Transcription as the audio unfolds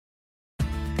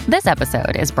This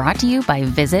episode is brought to you by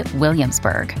Visit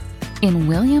Williamsburg. In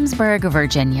Williamsburg,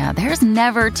 Virginia, there's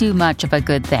never too much of a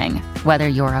good thing. Whether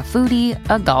you're a foodie,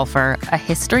 a golfer, a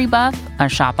history buff, a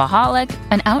shopaholic,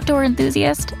 an outdoor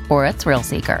enthusiast, or a thrill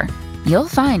seeker, you'll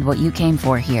find what you came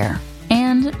for here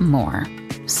and more.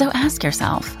 So ask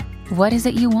yourself, what is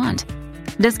it you want?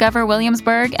 Discover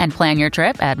Williamsburg and plan your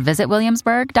trip at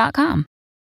visitwilliamsburg.com.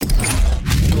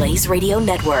 Blaze Radio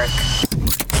Network.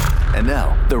 And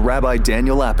now, the Rabbi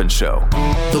Daniel Lapin Show.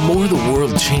 The more the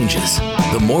world changes,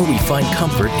 the more we find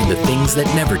comfort in the things that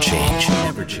never change.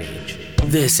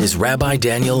 This is Rabbi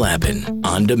Daniel Lapin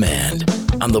On Demand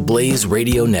on the Blaze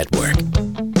Radio Network.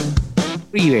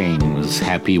 Greetings,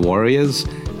 happy warriors,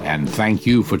 and thank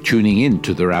you for tuning in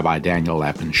to the Rabbi Daniel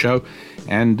Lapin Show.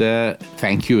 And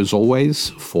thank you, as always,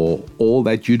 for all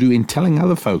that you do in telling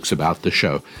other folks about the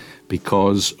show.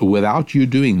 Because without you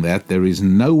doing that, there is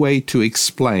no way to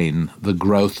explain the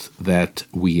growth that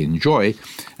we enjoy,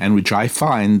 and which I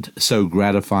find so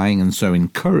gratifying and so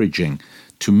encouraging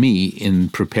to me in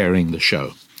preparing the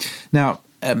show. Now,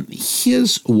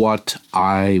 here's what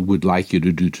I would like you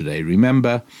to do today.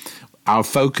 Remember, our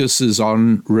focus is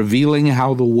on revealing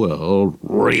how the world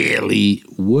really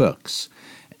works.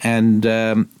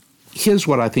 And here's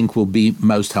what I think will be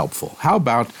most helpful. How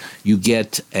about you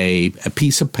get a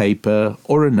piece of paper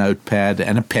or a notepad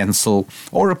and a pencil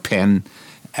or a pen,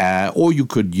 or you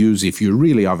could use, if you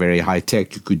really are very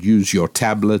high-tech, you could use your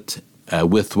tablet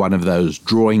with one of those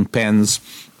drawing pens.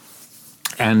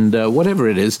 And whatever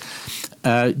it is,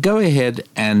 go ahead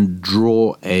and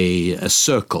draw a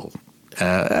circle,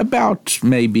 about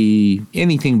maybe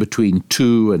anything between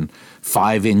 2 and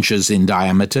 5 inches in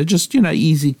diameter, just,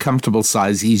 easy, comfortable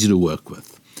size, easy to work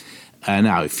with.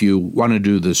 Now, if you want to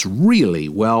do this really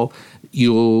well,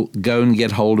 you'll go and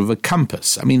get hold of a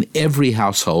compass. I mean, every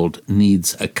household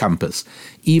needs a compass.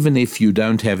 Even if you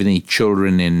don't have any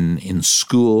children in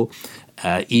school,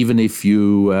 even if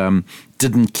you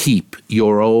didn't keep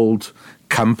your old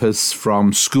compass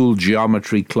from school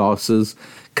geometry classes,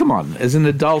 come on, as an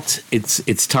adult,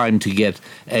 it's time to get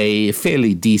a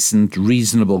fairly decent,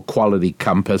 reasonable quality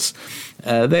compass.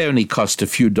 They only cost a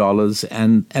few dollars,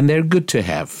 and they're good to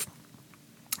have.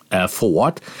 For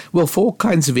what? Well, for all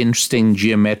kinds of interesting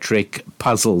geometric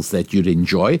puzzles that you'd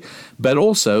enjoy, but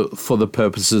also for the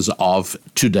purposes of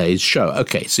today's show.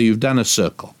 Okay, so you've done a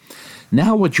circle.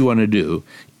 Now what you want to do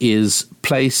is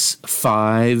place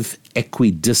 5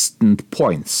 equidistant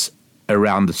points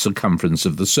around the circumference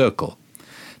of the circle.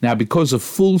 Now, because a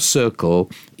full circle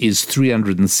is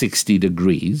 360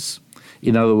 degrees,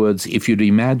 in other words, if you'd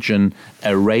imagine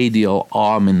a radial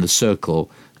arm in the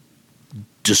circle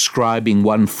describing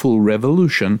one full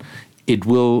revolution, it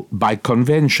will, by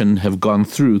convention, have gone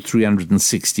through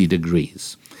 360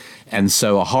 degrees. And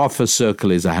so a half a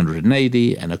circle is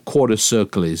 180, and a quarter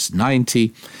circle is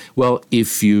 90. Well,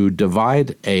 if you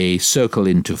divide a circle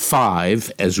into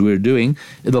 5, as we're doing,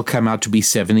 it'll come out to be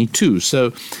 72.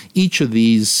 So each of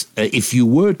these, if you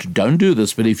were to, don't do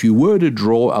this, but if you were to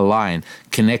draw a line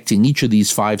connecting each of these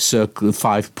 5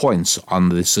 points on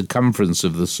the circumference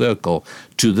of the circle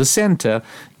to the center,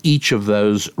 each of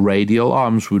those radial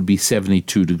arms would be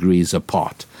 72 degrees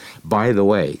apart. By the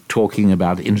way, talking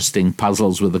about interesting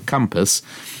puzzles with a compass,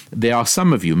 there are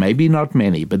some of you, maybe not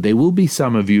many, but there will be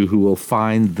some of you who will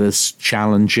find this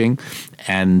challenging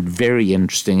and very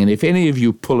interesting. And if any of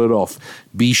you pull it off,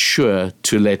 be sure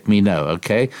to let me know,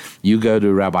 okay? You go to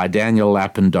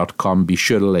rabbidaniellapin.com, be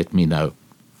sure to let me know.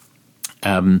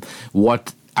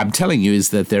 What I'm telling you is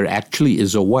that there actually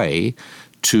is a way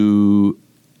to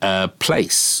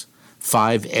place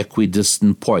 5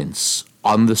 equidistant points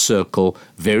on the circle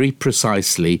very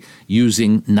precisely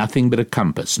using nothing but a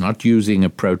compass, not using a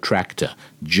protractor,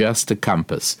 just a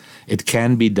compass. It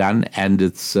can be done, and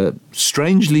it's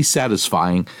strangely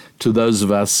satisfying to those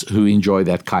of us who enjoy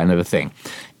that kind of a thing.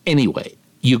 Anyway,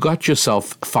 you got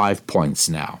yourself 5 points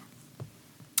now.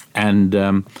 And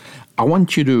I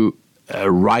want you to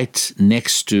write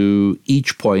next to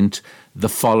each point the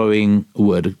following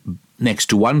word. Next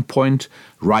to one point,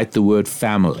 write the word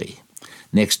family.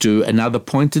 Next to another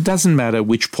point, it doesn't matter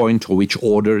which point or which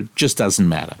order, it just doesn't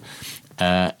matter.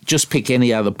 Just pick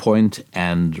any other point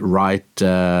and write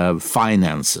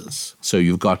finances. So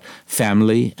you've got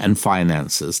family and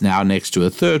finances. Now next to a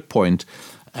third point,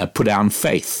 put down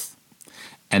faith.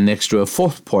 And next to a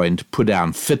fourth point, put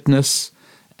down fitness.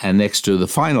 And next to the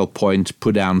final point,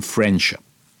 put down friendship.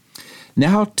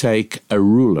 Now take a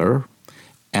ruler,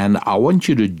 and I want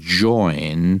you to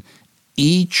join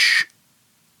each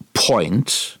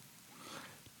point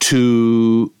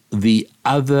to the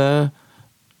other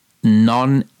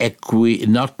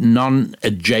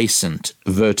non-adjacent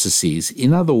vertices.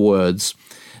 In other words,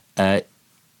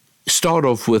 start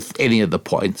off with any of the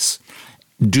points.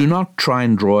 Do not try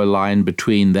and draw a line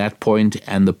between that point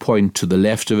and the point to the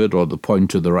left of it or the point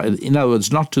to the right. In other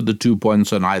words, not to the 2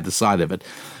 points on either side of it,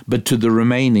 but to the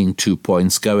remaining 2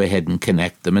 points. Go ahead and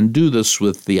connect them, and do this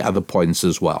with the other points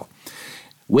as well.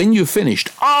 When you've finished,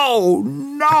 oh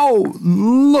no,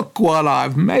 look what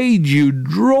I've made you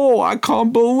draw. I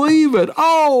can't believe it.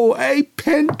 Oh, a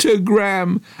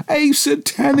pentagram, a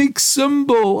satanic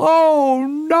symbol. Oh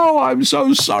no, I'm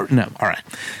so sorry. No, all right,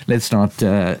 let's not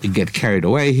get carried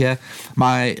away here.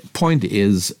 My point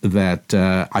is that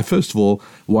I first of all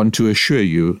want to assure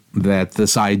you that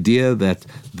this idea that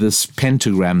this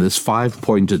pentagram, this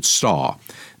 5-pointed star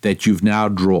that you've now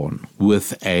drawn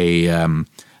with a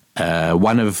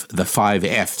one of the 5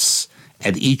 Fs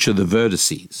at each of the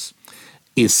vertices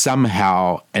is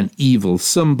somehow an evil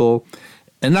symbol,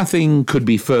 and nothing could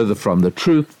be further from the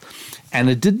truth. And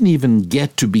it didn't even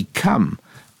get to become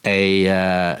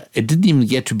it didn't even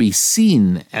get to be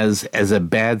seen as a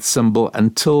bad symbol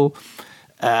until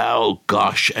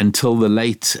until the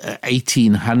late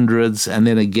 1800s. And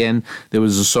then again, there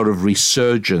was a sort of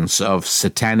resurgence of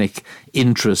satanic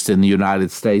interest in the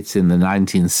United States in the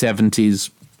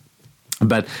 1970s.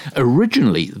 But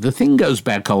originally, the thing goes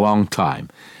back a long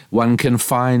time. One can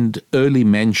find early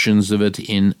mentions of it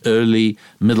in early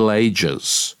Middle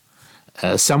Ages,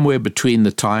 somewhere between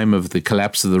the time of the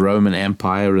collapse of the Roman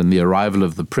Empire and the arrival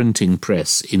of the printing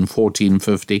press in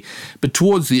 1450. But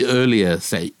towards the earlier,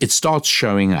 it starts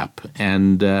showing up,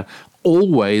 and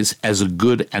always as a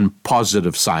good and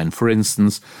positive sign. For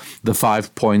instance, the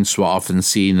 5 points were often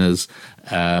seen as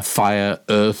fire,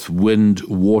 earth, wind,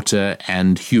 water,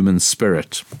 and human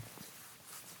spirit.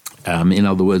 In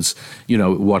other words,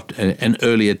 what an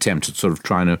early attempt at sort of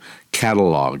trying to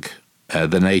catalog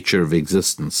the nature of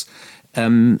existence.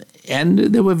 And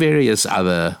there were various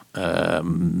other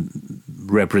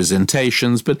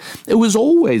representations, but it was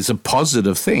always a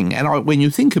positive thing. And when you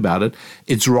think about it,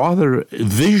 it's rather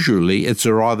visually, it's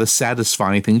a rather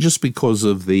satisfying thing just because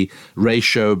of the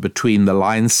ratio between the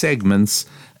line segments.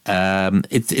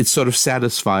 It sort of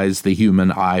satisfies the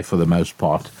human eye for the most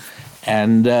part.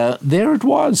 And there it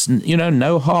was,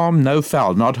 no harm, no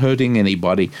foul, not hurting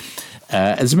anybody.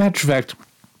 As a matter of fact,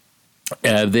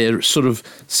 there are sort of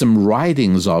some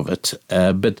writings of it,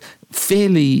 but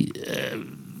fairly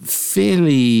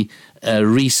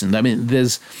recent. I mean,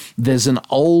 there's an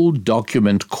old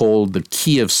document called the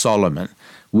Key of Solomon,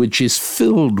 which is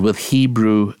filled with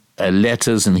Hebrew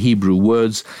letters and Hebrew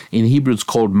words. In Hebrew, it's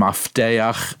called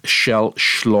Mafteach Shel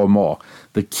Shlomo,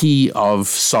 the Key of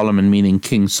Solomon, meaning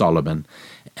King Solomon,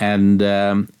 and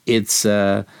it's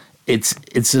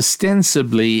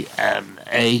ostensibly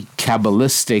a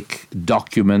Kabbalistic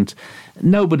document.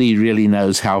 Nobody really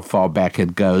knows how far back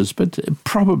it goes, but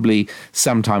probably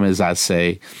sometime, as I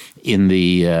say, in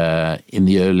the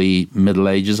early Middle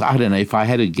Ages. I don't know. If I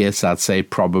had to guess, I'd say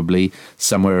probably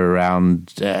somewhere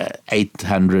around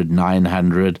 800,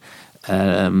 900.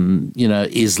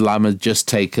 Islam had just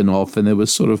taken off, and there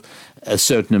was sort of a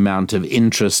certain amount of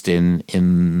interest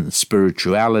in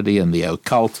spirituality and the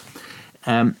occult.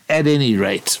 At any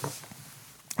rate,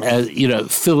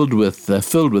 filled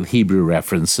with Hebrew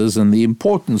references, and the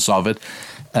importance of it,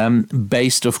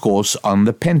 based, of course, on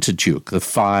the Pentateuch, the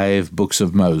 5 books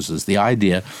of Moses. The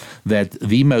idea that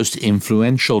the most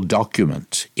influential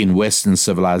document in Western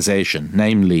civilization,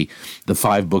 namely the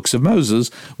 5 books of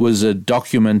Moses, was a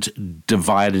document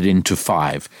divided into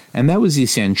 5, and that was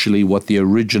essentially what the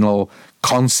original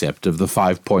concept of the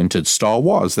 5-pointed star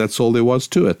was. That's all there was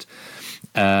to it.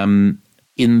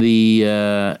 In the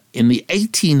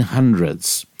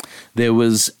 1800s, there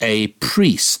was a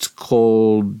priest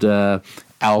called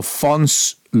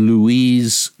Alphonse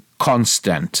Louis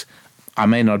Constant. I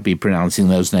may not be pronouncing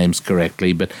those names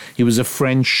correctly, but he was a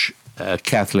French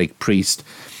Catholic priest.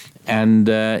 And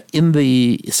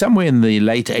somewhere in the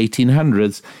late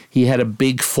 1800s, he had a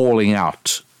big falling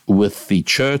out with the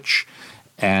church,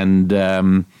 and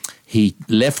he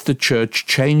left the church,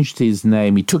 changed his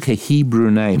name. He took a Hebrew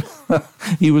name.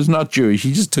 He was not Jewish.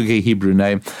 He just took a Hebrew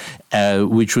name,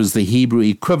 which was the Hebrew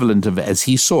equivalent of, as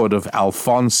he saw it, of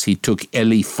Alphonse. He took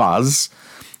Eliphaz,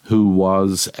 who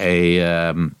was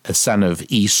a son of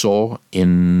Esau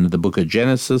in the book of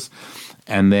Genesis.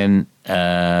 And then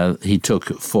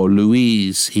for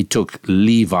Louise, he took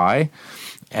Levi.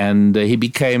 And he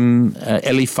became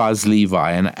Eliphaz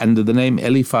Levi. And under the name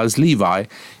Eliphaz Levi,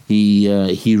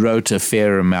 he wrote a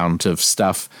fair amount of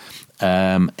stuff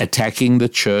attacking the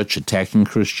church, attacking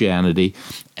Christianity,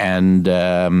 and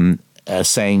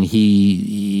saying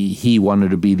he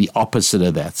wanted to be the opposite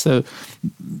of that. So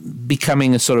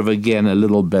becoming a sort of, again, a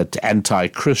little bit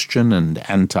anti-Christian and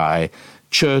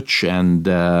anti-church and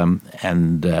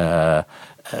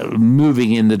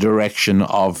moving in the direction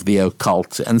of the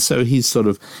occult. And so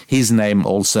his name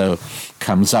also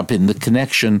comes up in the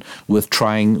connection with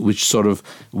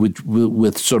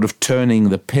with turning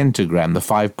the pentagram, the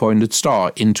 5-pointed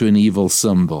star, into an evil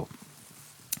symbol.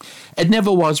 It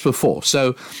never was before.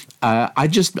 So I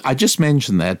just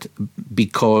mention that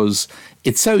because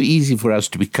it's so easy for us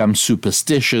to become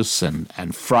superstitious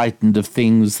and frightened of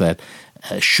things that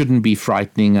shouldn't be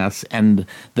frightening us. And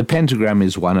the pentagram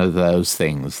is one of those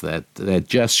things that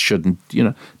just shouldn't,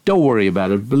 don't worry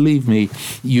about it. Believe me,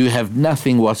 you have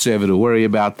nothing whatsoever to worry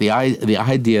about. The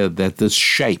idea that this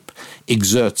shape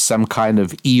exerts some kind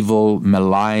of evil,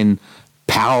 malign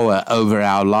power over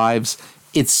our lives,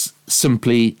 it's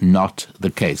simply not the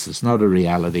case. It's not a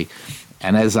reality.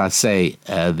 And as I say,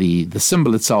 the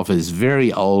symbol itself is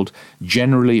very old,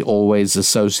 generally always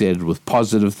associated with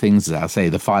positive things. As I say,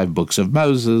 the 5 books of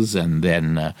Moses, and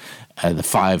then the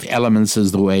 5 elements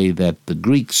is the way that the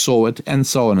Greeks saw it, and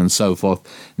so on and so forth.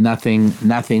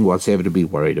 Nothing whatsoever to be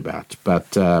worried about.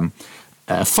 But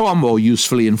far more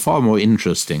usefully and far more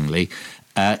interestingly,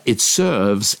 it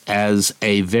serves as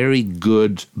a very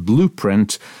good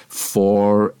blueprint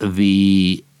for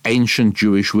the ancient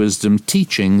Jewish wisdom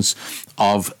teachings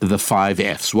of the 5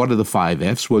 F's. What are the 5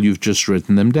 F's? Well, you've just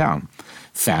written them down.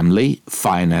 Family,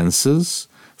 finances,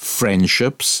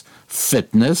 friendships,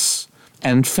 fitness,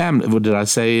 and family. What did I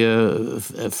say?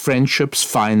 Friendships,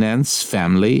 finance,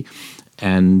 family,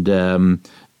 and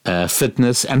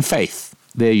fitness, and faith.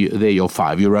 They're your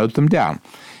 5. You wrote them down.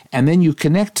 And then you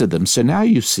connected them. So now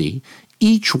you see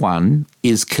each one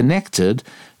is connected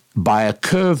by a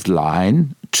curved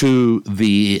line to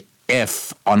the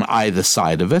F on either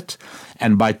side of it,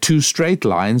 and by 2 straight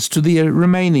lines to the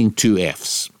remaining 2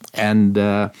 F's. And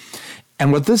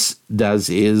what this does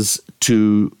is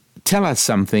to tell us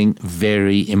something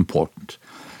very important.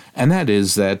 And that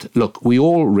is that, look, we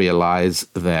all realize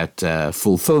that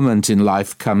fulfillment in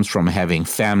life comes from having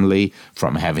family,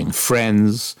 from having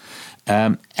friends,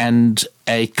 and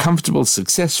a comfortable,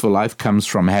 successful life comes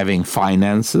from having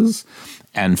finances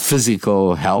and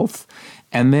physical health.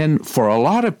 And then for a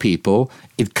lot of people,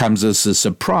 it comes as a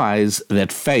surprise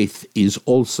that faith is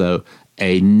also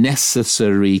a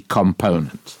necessary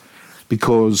component,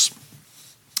 because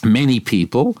many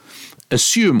people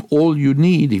assume all you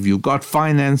need, if you've got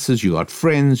finances, you got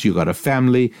friends, you got a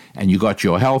family, and you got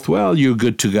your health, well, you're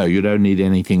good to go. You don't need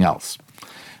anything else.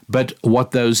 But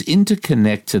what those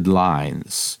interconnected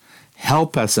lines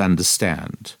help us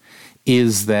understand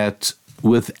is that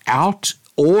without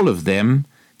all of them,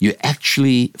 you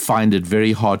actually find it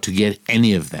very hard to get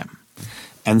any of them.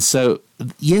 And so,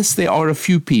 yes, there are a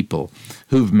few people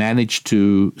who've managed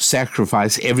to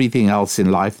sacrifice everything else in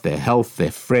life, their health,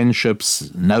 their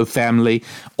friendships, no family,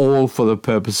 all for the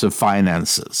purpose of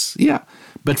finances. Yeah,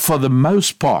 but for the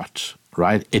most part,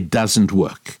 right, it doesn't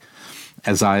work.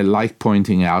 As I like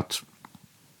pointing out,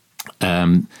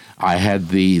 I had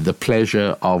the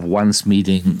pleasure of once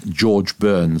meeting George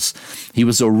Burns. He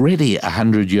was already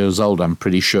 100 years old, I'm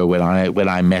pretty sure, when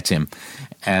I met him.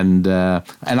 And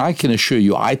I can assure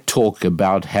you, I talk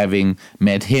about having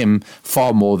met him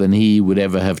far more than he would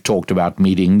ever have talked about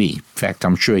meeting me. In fact,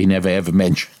 I'm sure he never ever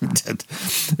mentioned it.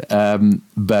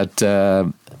 But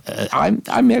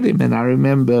I met him, and I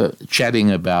remember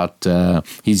chatting about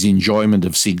his enjoyment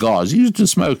of cigars. He used to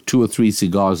smoke 2 or 3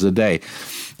 cigars a day.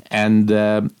 And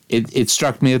it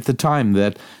struck me at the time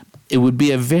that it would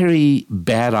be a very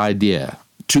bad idea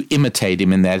to imitate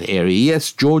him in that area.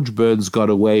 Yes, George Burns got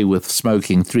away with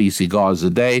smoking 3 cigars a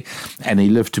day, and he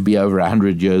lived to be over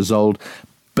 100 years old.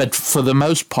 But for the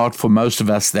most part, for most of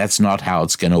us, that's not how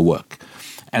it's going to work.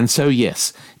 And so,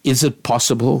 yes, is it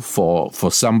possible for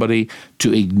somebody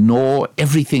to ignore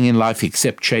everything in life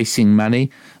except chasing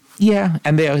money? Yeah,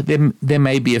 and there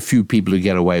may be a few people who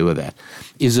get away with that.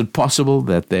 Is it possible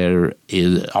that there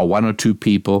are 1 or 2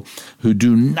 people who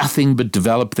do nothing but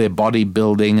develop their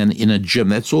bodybuilding and in a gym?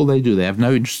 That's all they do. They have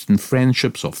no interest in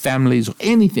friendships or families or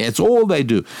anything. That's all they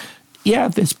do. Yeah,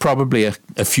 there's probably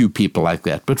a few people like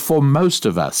that. But for most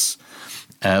of us,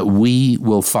 we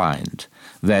will find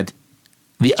that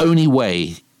the only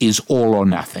way is all or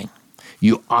nothing.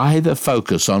 You either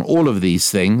focus on all of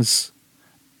these things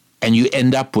and you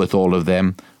end up with all of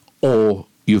them, or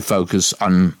you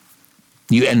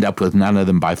end up with none of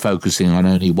them by focusing on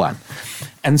only one.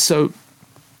 And so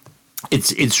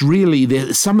it's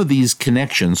really, some of these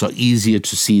connections are easier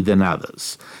to see than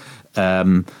others.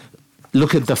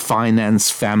 look at the finance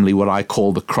family, what I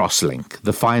call the crosslink,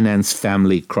 the finance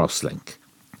family crosslink.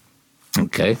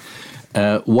 Okay,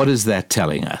 what is that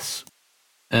telling us?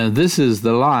 This is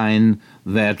the line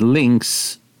that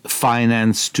links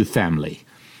finance to family.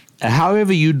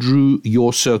 However you drew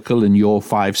your circle and your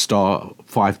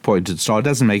five-pointed star, it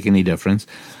doesn't make any difference,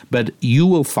 but you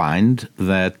will find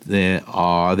that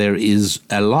there is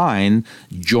a line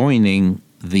joining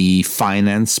the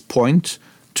finance point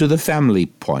to the family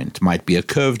point. Might be a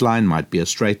curved line, might be a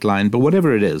straight line, but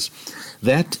whatever it is,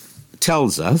 that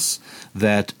tells us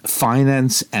that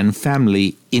finance and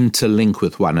family interlink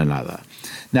with one another.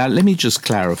 Now, let me just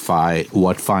clarify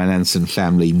what finance and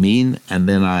family mean, and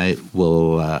then I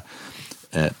will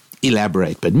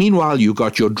elaborate. But meanwhile, you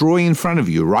got your drawing in front of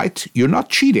you, right? You're not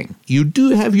cheating. You do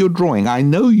have your drawing. I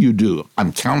know you do.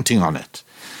 I'm counting on it.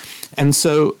 And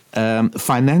so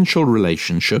financial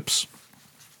relationships,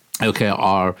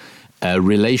 are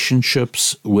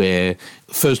relationships where,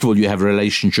 first of all, you have a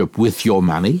relationship with your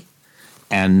money,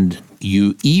 and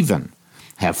you even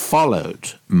have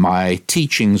followed my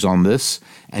teachings on this,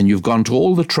 and you've gone to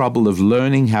all the trouble of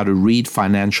learning how to read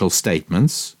financial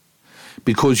statements,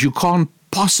 because you can't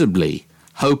possibly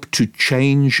hope to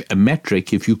change a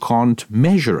metric if you can't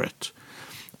measure it.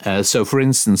 So, for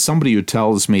instance, somebody who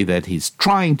tells me that he's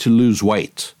trying to lose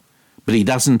weight, but he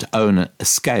doesn't own a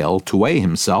scale to weigh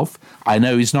himself, I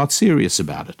know he's not serious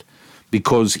about it.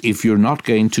 Because if you're not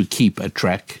going to keep a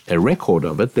record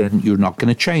of it, then you're not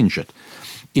going to change it.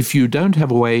 If you don't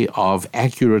have a way of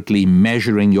accurately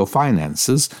measuring your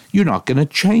finances, you're not going to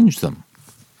change them.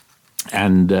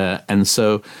 And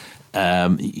so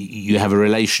you have a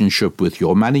relationship with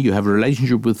your money. You have a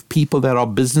relationship with people that are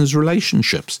business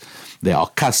relationships. They are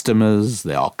customers,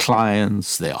 they are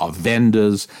clients, they are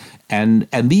vendors, and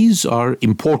these are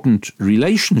important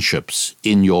relationships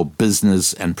in your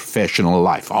business and professional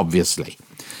life, obviously.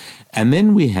 And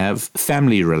then we have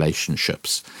family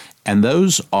relationships, and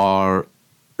those are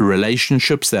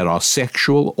relationships that are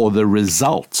sexual or the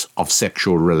result of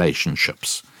sexual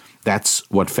relationships. That's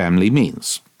what family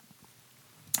means.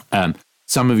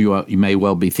 Some of you may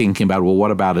well be thinking about, well,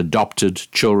 what about adopted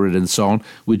children and so on,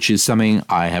 which is something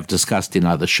I have discussed in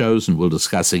other shows and will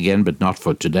discuss again, but not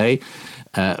for today.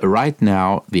 Right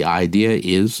now, the idea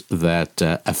is that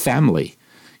a family,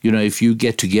 if you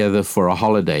get together for a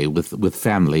holiday with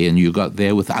family and you got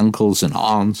there with uncles and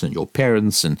aunts and your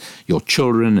parents and your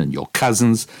children and your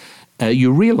cousins,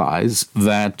 you realize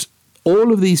that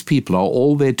all of these people are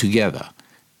all there together,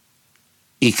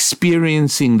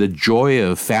 experiencing the joy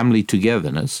of family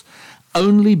togetherness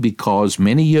only because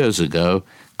many years ago,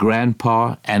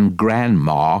 grandpa and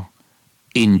grandma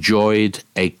enjoyed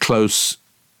a close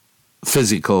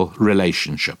physical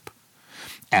relationship.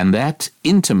 And that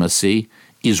intimacy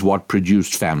is what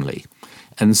produced family.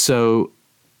 And so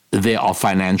there are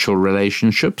financial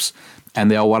relationships,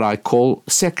 and there are what I call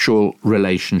sexual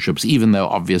relationships, even though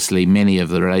obviously many of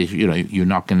the relationships, you're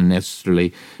not going to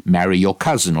necessarily marry your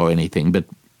cousin or anything, but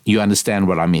you understand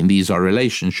what I mean. These are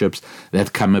relationships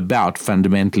that come about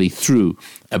fundamentally through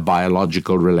a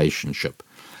biological relationship.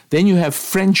 Then you have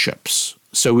friendships.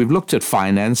 So we've looked at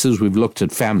finances, we've looked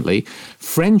at family.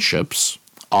 Friendships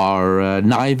are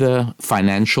neither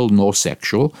financial nor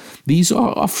sexual. These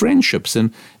are friendships,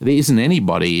 and there isn't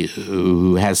anybody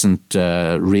who hasn't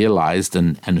realized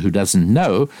and who doesn't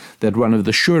know that one of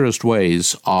the surest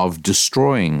ways of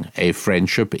destroying a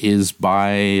friendship is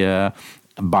by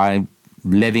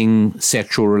letting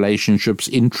sexual relationships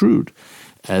intrude.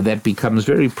 That becomes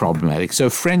very problematic. So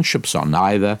friendships are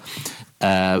neither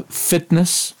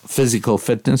fitness, physical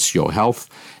fitness, your health,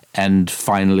 and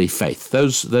finally faith.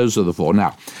 Those are the four.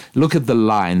 Now, look at the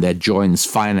line that joins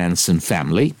finance and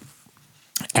family.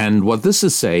 And what this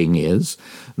is saying is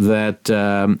that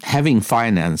having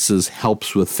finances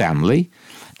helps with family,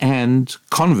 and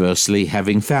conversely,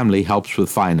 having family helps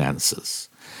with finances.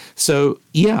 So,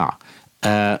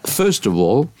 first of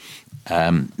all,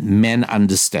 men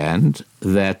understand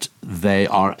that they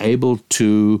are able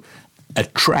to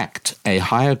attract a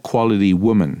higher quality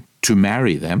woman to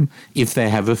marry them if they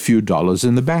have a few dollars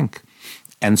in the bank.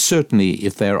 And certainly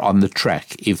if they're on the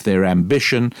track, if their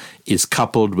ambition is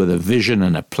coupled with a vision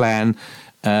and a plan,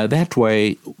 that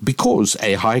way, because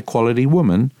a high quality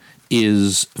woman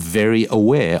is very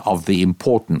aware of the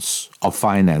importance of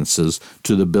finances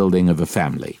to the building of a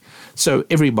family. So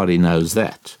everybody knows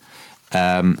that.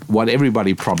 What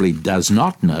everybody probably does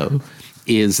not know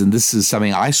is, and this is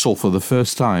something I saw for the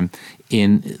first time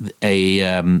in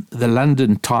the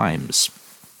London Times,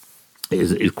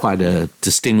 is quite a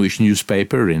distinguished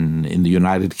newspaper in the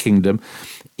United Kingdom.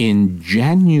 In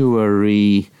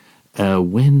January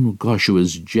when, gosh, it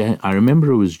was, I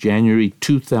remember it was January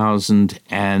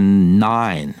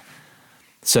 2009.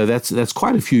 So that's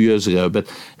quite a few years ago, but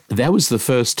that was the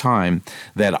first time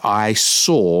that I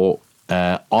saw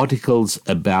articles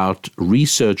about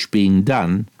research being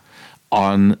done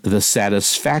on the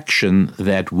satisfaction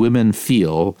that women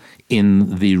feel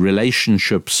in the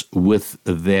relationships with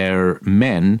their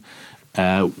men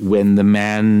when the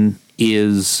man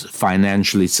is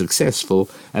financially successful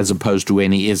as opposed to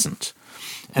when he isn't.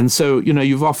 And so,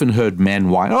 you've often heard men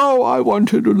whine, "Oh, I want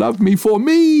her to love me for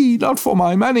me, not for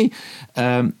my money."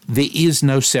 There is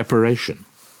no separation.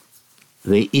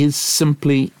 There is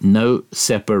simply no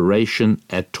separation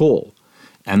at all.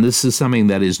 And this is something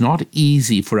that is not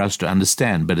easy for us to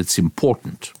understand, but it's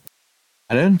important.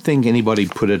 I don't think anybody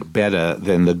put it better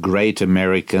than the great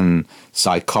American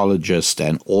psychologist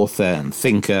and author and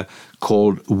thinker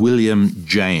called William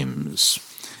James.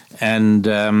 And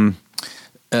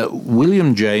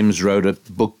William James wrote a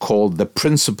book called The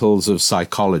Principles of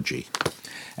Psychology.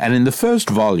 And in the first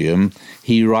volume,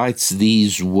 he writes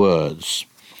these words.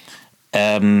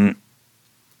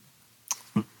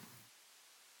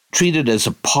 Treated as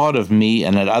a part of me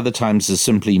and at other times as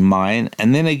simply mine,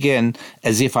 and then again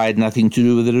as if I had nothing to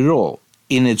do with it at all.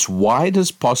 In its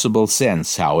widest possible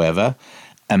sense, however,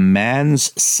 a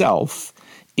man's self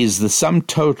is the sum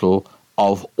total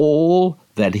of all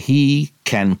that he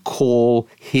can call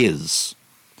his.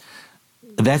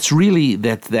 That's really,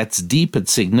 that's deep,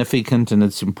 it's significant, and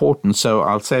it's important. So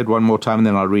I'll say it one more time and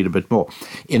then I'll read a bit more.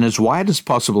 In its widest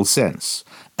possible sense,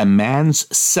 a man's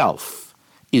self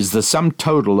is the sum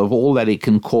total of all that he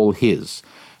can call his.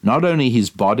 Not only his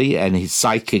body and his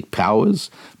psychic powers,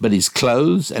 but his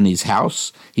clothes and his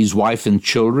house, his wife and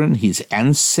children, his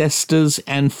ancestors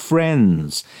and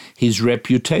friends, his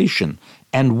reputation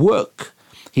and work,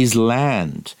 his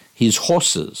land, his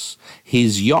horses,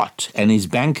 his yacht and his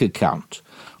bank account.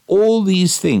 All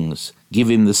these things give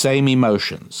him the same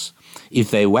emotions. If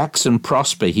they wax and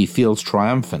prosper, he feels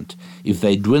triumphant. If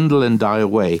they dwindle and die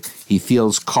away, he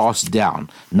feels cast down,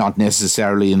 not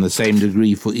necessarily in the same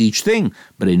degree for each thing,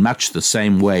 but in much the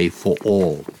same way for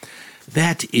all.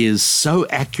 That is so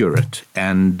accurate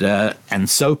and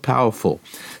so powerful.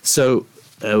 So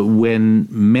when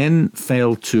men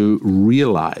fail to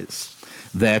realize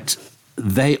that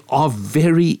they are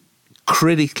very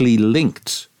critically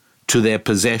linked to their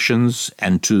possessions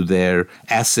and to their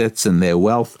assets and their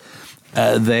wealth,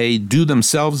 they do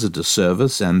themselves a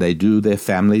disservice, and they do their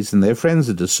families and their friends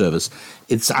a disservice.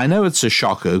 I know it's a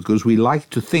shocker because we like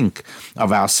to think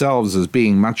of ourselves as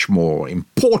being much more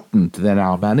important than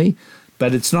our money,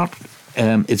 but it's not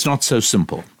so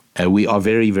simple. We are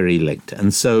very, very linked.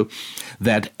 And so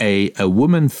that a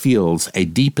woman feels a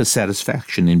deeper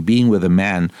satisfaction in being with a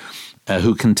man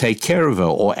who can take care of her,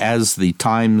 or as the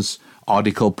Times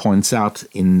article points out,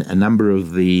 in a number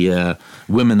of the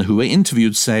women who were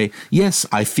interviewed say, yes,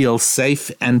 I feel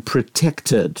safe and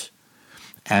protected.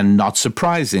 And not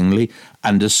surprisingly,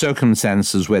 under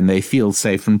circumstances when they feel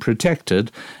safe and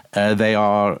protected, they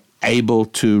are able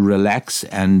to relax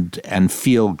and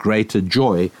feel greater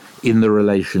joy in the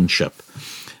relationship.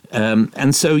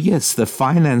 And so, yes, the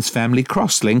finance-family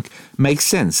crosslink makes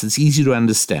sense. It's easy to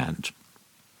understand.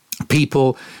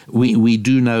 People, we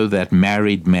do know that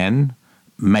married men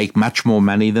make much more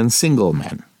money than single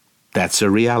men. That's a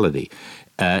reality.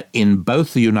 In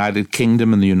both the United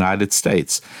Kingdom and the United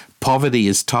States, poverty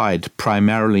is tied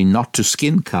primarily not to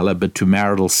skin color, but to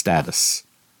marital status.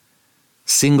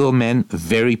 Single men,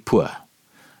 very poor.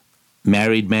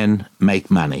 Married men make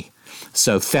money.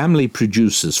 So family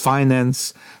produces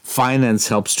finance. Finance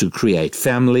helps to create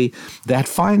family. That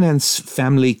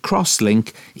finance-family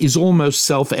crosslink is almost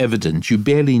self-evident. You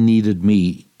barely needed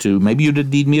me to, maybe you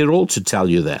didn't need me at all to tell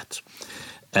you that.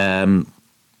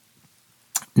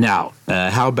 Now,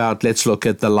 how about let's look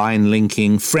at the line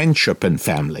linking friendship and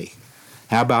family.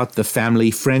 How about the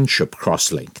family-friendship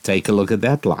crosslink? Take a look at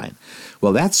that line.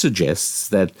 Well, that suggests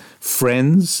that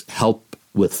friends help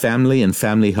with family and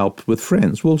family help with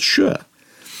friends. Well, sure.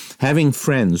 Having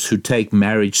friends who take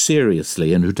marriage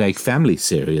seriously and who take family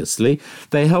seriously,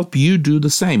 they help you do the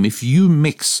same. If you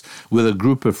mix with a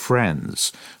group of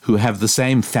friends who have the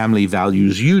same family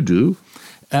values you do,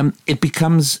 it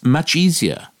becomes much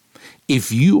easier.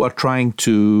 If you are trying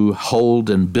to hold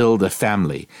and build a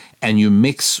family and you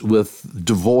mix with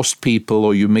divorced people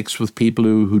or you mix with people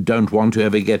who don't want to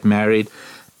ever get married,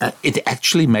 it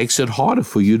actually makes it harder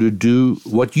for you to do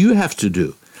what you have to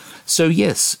do. So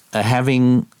yes,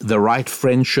 having the right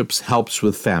friendships helps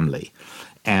with family.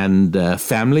 And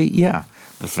family, yeah,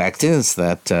 the fact is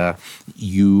that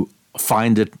you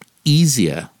find it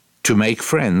easier to make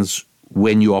friends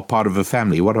when you are part of a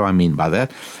family. What do I mean by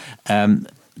that?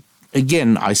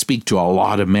 Again, I speak to a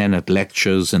lot of men at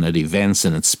lectures and at events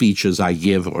and at speeches I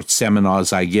give or at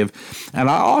seminars I give, and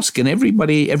I ask, and every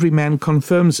man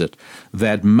confirms it,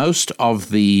 that most of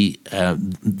the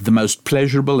most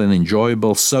pleasurable and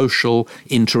enjoyable social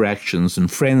interactions and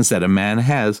friends that a man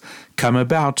has come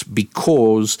about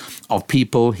because of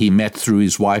people he met through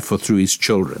his wife or through his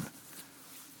children.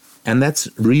 And that's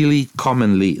really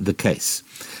commonly the case.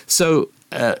 So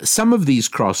some of these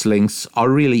cross-links are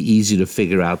really easy to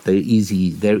figure out. They're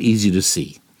easy to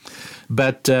see.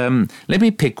 But let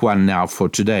me pick one now for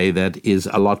today that is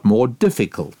a lot more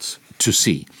difficult to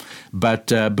see.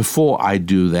 But before I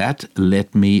do that,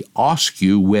 let me ask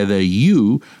you whether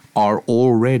you are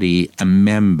already a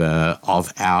member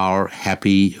of our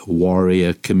Happy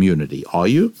Warrior community. Are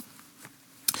you?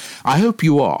 I hope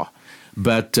you are.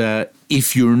 But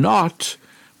if you're not,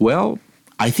 well,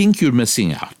 I think you're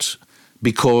missing out.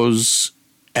 Because,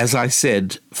 as I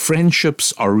said,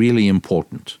 friendships are really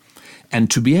important.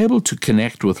 And to be able to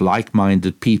connect with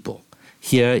like-minded people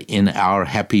here in our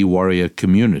Happy Warrior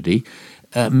community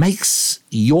makes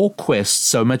your quest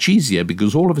so much easier,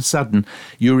 because all of a sudden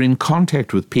you're in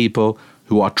contact with people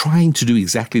who are trying to do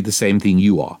exactly the same thing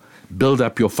you are. Build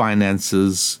up your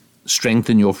finances,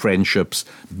 strengthen your friendships,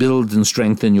 build and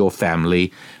strengthen your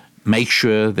family, make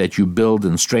sure that you build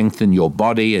and strengthen your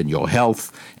body and your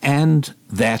health, and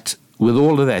that with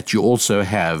all of that, you also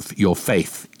have your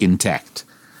faith intact.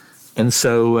 And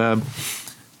so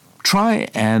try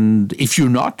and, if you're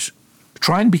not,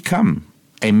 try and become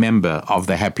a member of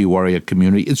the Happy Warrior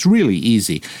community. It's really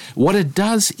easy. What it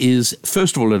does is,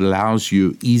 first of all, it allows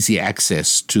you easy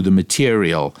access to the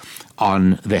material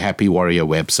on the Happy Warrior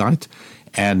website.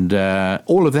 And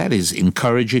all of that is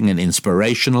encouraging and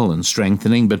inspirational and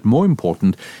strengthening, but more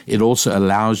important, it also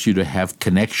allows you to have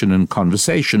connection and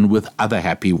conversation with other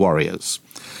happy warriors.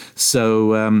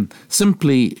 So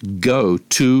simply go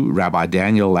to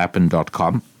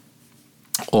RabbiDanielLapin.com,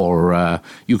 or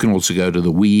you can also go to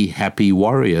the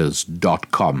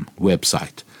WeHappyWarriors.com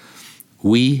website,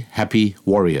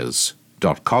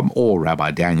 WeHappyWarriors.com or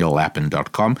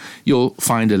RabbiDanielLapin.com. You'll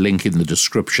find a link in the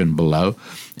description below,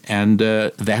 and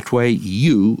that way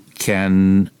you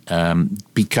can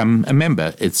become a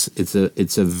member. It's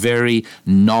a very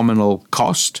nominal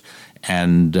cost,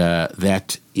 and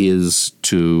that is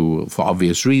for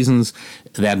obvious reasons,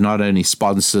 that not only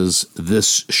sponsors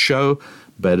this show,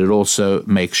 but it also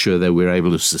makes sure that we're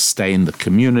able to sustain the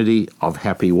community of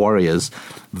happy warriors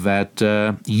that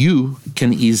you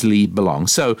can easily belong.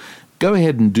 So go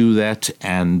ahead and do that,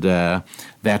 and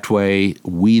that way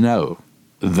we know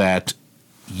that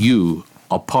you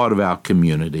are part of our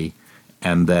community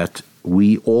and that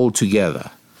we all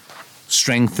together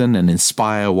strengthen and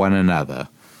inspire one another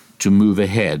to move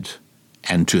ahead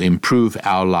and to improve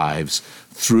our lives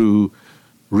through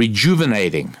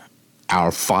rejuvenating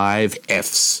our 5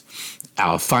 F's: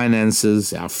 our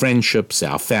finances, our friendships,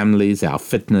 our families, our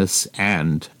fitness,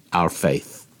 and our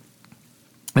faith.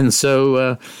 And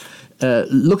so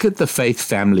look at the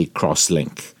faith-family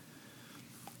cross-link.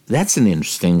 That's an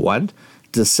interesting one.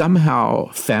 Does somehow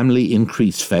family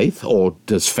increase faith, or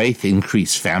does faith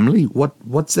increase family?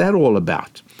 What's that all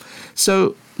about?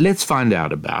 So let's find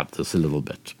out about this a little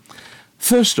bit.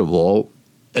 First of all,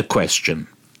 a question.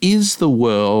 Is the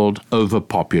world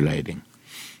overpopulating?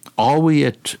 Are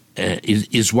we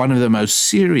is one of the most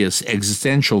serious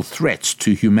existential threats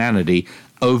to humanity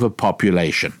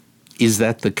overpopulation? Is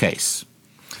that the case?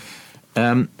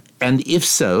 And if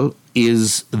so,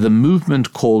 is the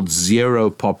movement called zero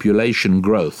population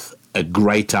growth a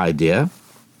great idea?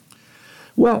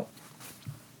 Well,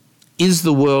 is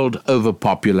the world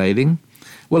overpopulating?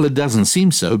 Well, it doesn't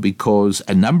seem so, because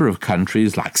a number of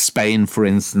countries, like Spain, for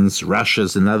instance,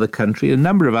 Russia's another country, a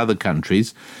number of other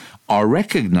countries are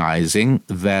recognizing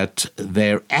that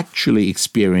they're actually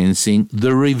experiencing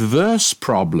the reverse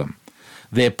problem.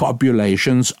 Their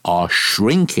populations are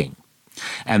shrinking.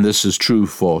 And this is true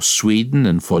for Sweden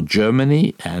and for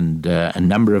Germany and a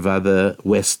number of other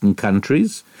Western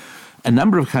countries. A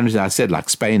number of countries, I said, like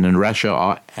Spain and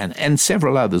Russia and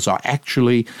several others, are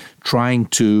actually trying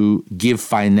to give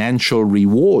financial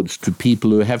rewards to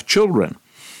people who have children.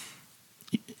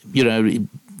 You know,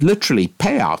 literally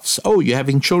payouts. Oh, you're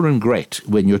having children? Great.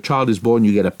 When your child is born,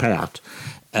 you get a payout.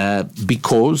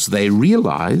 Because they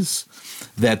realize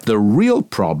that the real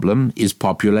problem is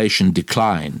population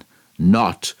decline,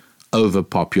 not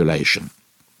overpopulation.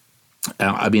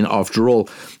 I mean, after all,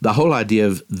 the whole idea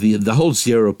of the whole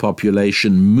zero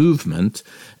population movement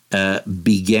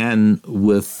began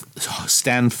with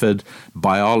Stanford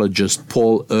biologist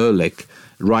Paul Ehrlich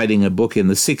writing a book in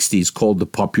the 60s called The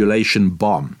Population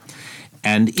Bomb.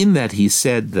 And in that he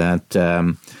said that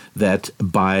that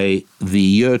by the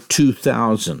year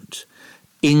 2000,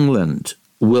 England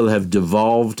will have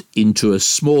devolved into a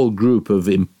small group of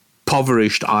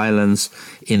impoverished islands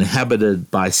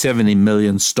inhabited by 70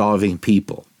 million starving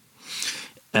people.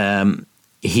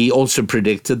 He also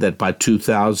predicted that by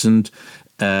 2000,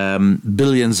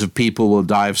 billions of people will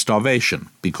die of starvation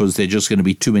because there are just going to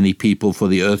be too many people for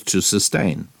the earth to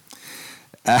sustain.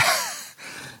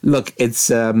 Look,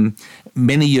 it's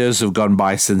many years have gone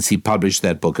by since he published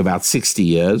that book, about 60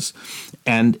 years,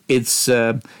 and it's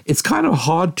kind of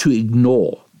hard to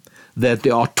ignore that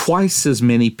there are twice as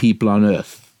many people on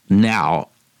earth now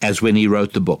as when he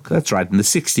wrote the book. That's right. In the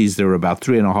 60s, there were about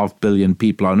 3.5 billion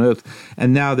people on Earth,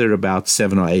 and now there are about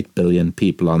 7 or 8 billion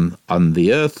people on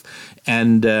the Earth.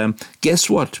 And guess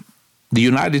what? The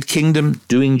United Kingdom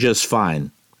doing just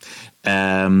fine.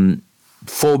 4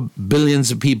 billion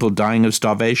of people dying of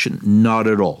starvation? Not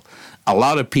at all. A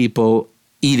lot of people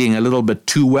eating a little bit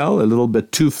too well, a little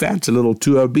bit too fat, a little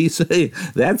too obese.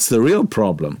 That's the real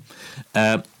problem.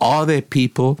 Are there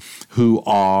people who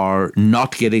are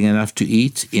not getting enough to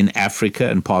eat in Africa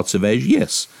and parts of Asia?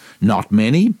 Yes, not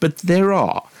many, but there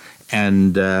are,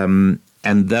 and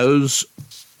those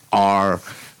are.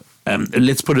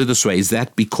 Let's put it this way: is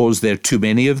that because there are too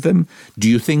many of them? Do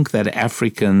you think that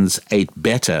Africans ate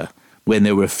better when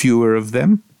there were fewer of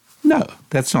them? No,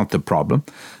 that's not the problem.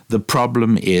 The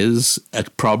problem is a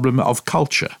problem of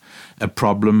culture, a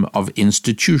problem of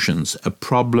institutions, a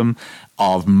problem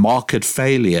of market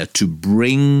failure to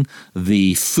bring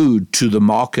the food to the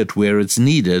market where it's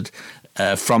needed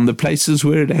from the places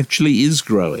where it actually is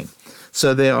growing.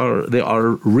 So there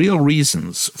are real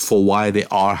reasons for why there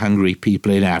are hungry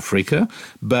people in Africa,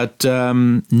 but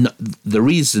none of the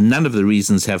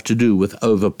reasons have to do with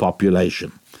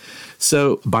overpopulation.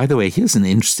 So, by the way, here's an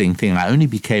interesting thing I only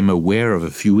became aware of a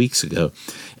few weeks ago,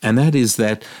 and that is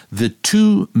that the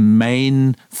two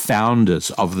main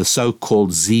founders of the so-called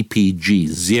ZPG,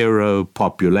 Zero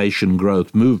Population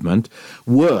Growth Movement,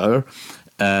 were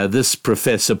this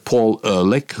Professor Paul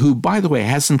Ehrlich, who, by the way,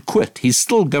 hasn't quit. He's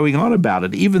still going on about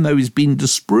it, even though he's been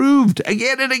disproved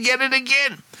again and again and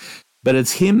again. But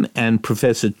it's him and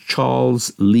Professor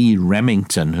Charles Lee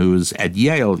Remington, who is at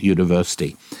Yale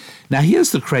University. Now,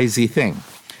 here's the crazy thing.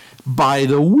 By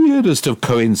the weirdest of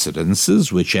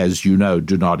coincidences, which, as you know,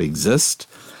 do not exist,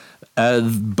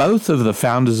 both of the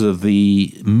founders of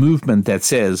the movement that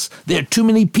says, there are too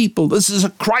many people, this is a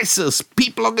crisis,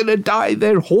 people are going to die,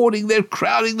 they're hoarding, they're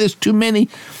crowding, there's too many.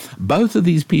 Both of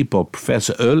these people,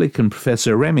 Professor Ehrlich and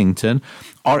Professor Remington,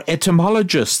 are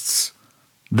etymologists.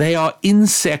 They are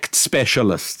insect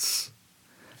specialists.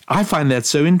 I find that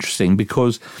so interesting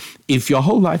because if your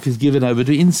whole life is given over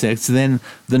to insects, then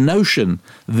the notion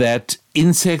that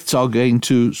insects are going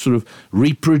to sort of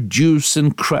reproduce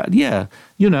and crowd, there's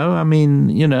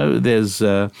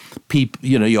people,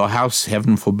 your house,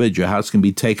 heaven forbid, your house can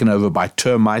be taken over by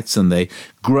termites and they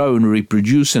grow and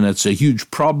reproduce and it's a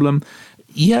huge problem.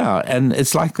 Yeah, and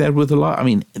it's like that with a lot. I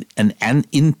mean,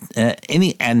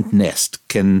 any ant nest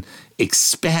can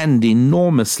expand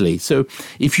enormously. So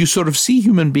if you sort of see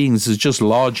human beings as just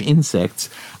large insects,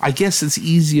 I guess it's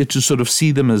easier to sort of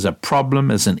see them as a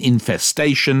problem, as an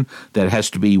infestation that has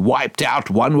to be wiped out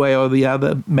one way or the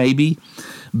other, maybe.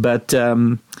 But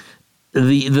the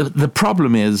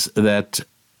problem is that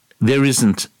there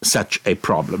isn't such a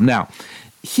problem. Now,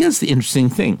 here's the interesting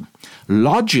thing.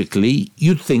 Logically,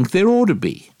 you'd think there ought to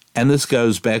be. And this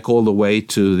goes back all the way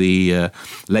to the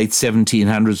late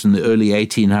 1700s and the early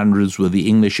 1800s with the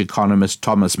English economist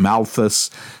Thomas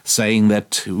Malthus saying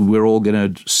that we're all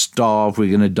going to starve, we're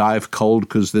going to die of cold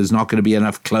because there's not going to be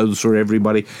enough clothes for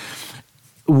everybody.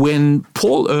 When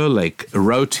Paul Ehrlich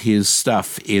wrote his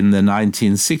stuff in the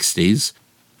 1960s,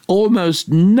 almost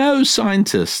no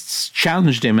scientists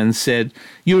challenged him and said,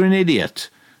 you're an idiot.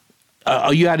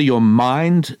 Are you out of your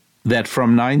mind? That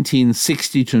from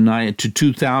 1960 to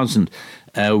 2000,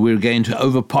 we're going to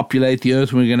overpopulate the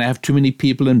earth, and we're going to have too many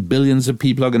people, and billions of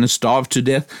people are going to starve to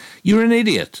death. You're an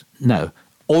idiot. No,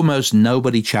 almost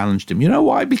nobody challenged him. You know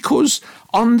why? Because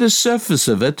on the surface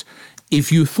of it,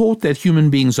 if you thought that human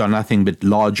beings are nothing but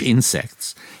large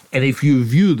insects, and if you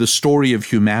view the story of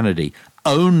humanity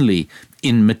only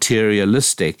in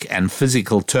materialistic and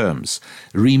physical terms,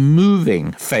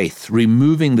 removing faith,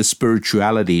 removing the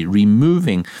spirituality,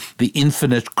 removing the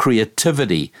infinite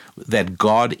creativity that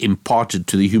God imparted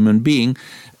to the human being,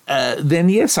 then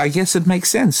yes, I guess it makes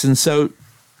sense. And so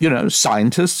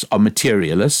scientists are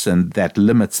materialists, and that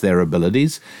limits their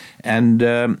abilities. And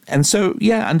so,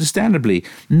 understandably,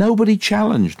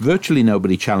 virtually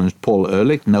nobody challenged Paul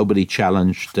Ehrlich, nobody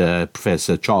challenged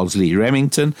Professor Charles Lee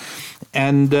Remington.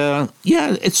 And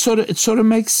it sort of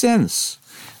makes sense.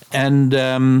 And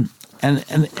on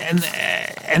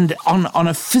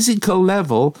a physical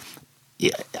level,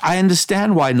 I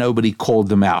understand why nobody called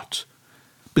them out.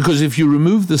 Because if you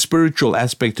remove the spiritual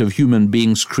aspect of human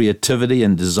beings' creativity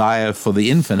and desire for the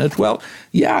infinite, well,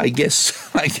 I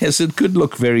guess it could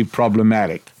look very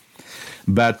problematic.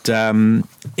 But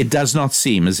it does not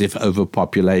seem as if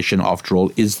overpopulation, after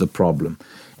all, is the problem.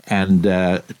 And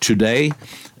today,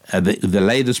 the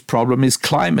latest problem is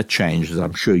climate change, as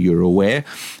I'm sure you're aware.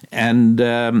 And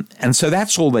so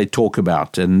that's all they talk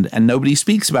about. And nobody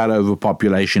speaks about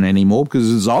overpopulation anymore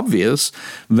because it's obvious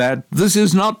that this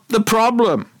is not the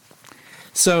problem.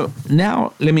 So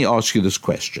now let me ask you this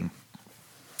question.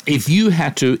 If you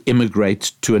had to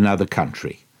immigrate to another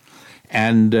country,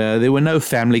 and there were no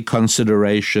family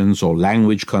considerations or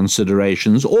language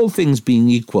considerations, all things being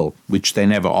equal, which they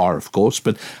never are, of course,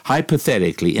 but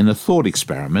hypothetically, in a thought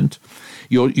experiment,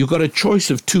 you've got a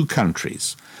choice of two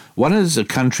countries. One is a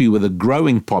country with a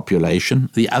growing population.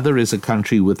 The other is a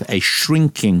country with a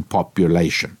shrinking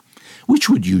population. Which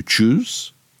would you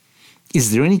choose?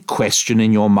 Is there any question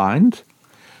in your mind?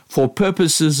 For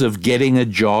purposes of getting a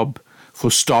job,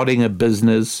 for starting a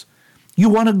business, you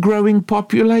want a growing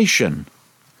population.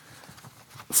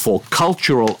 For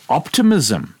cultural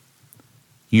optimism,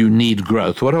 you need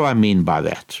growth. What do I mean by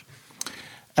that?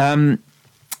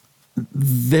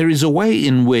 There is a way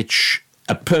in which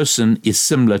a person is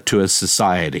similar to a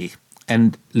society.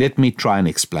 And let me try and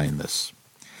explain this.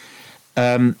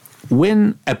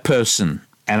 When a person,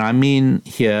 and I mean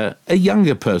here a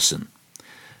younger person,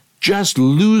 just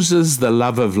loses the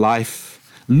love of life,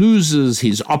 loses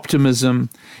his optimism,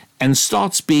 and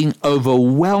starts being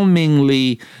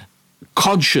overwhelmingly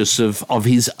conscious of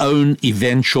his own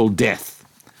eventual death,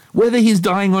 whether he's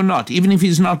dying or not, even if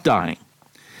he's not dying.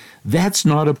 That's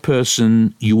not a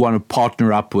person you want to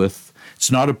partner up with.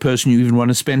 It's not a person you even want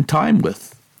to spend time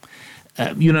with.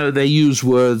 They use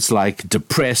words like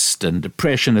depressed and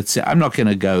depression, etc. I'm not going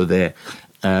to go there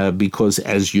because,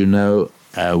 as you know,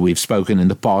 we've spoken in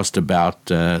the past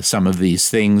about some of these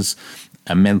things,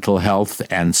 mental health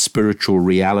and spiritual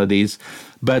realities.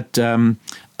 But a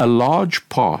large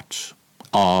part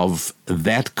of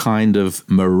that kind of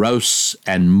morose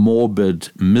and morbid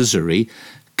misery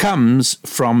comes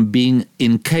from being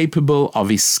incapable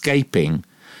of escaping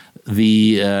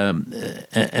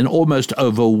an almost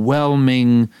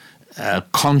overwhelming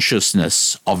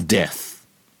consciousness of death.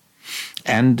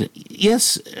 And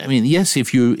yes,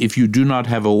 if you do not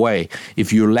have a way,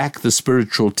 if you lack the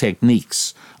spiritual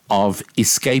techniques of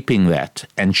escaping that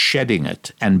and shedding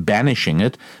it and banishing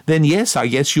it, then yes, I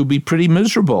guess you'll be pretty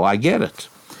miserable. I get it.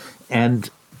 And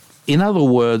in other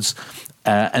words,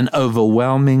 an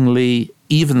overwhelmingly,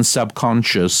 even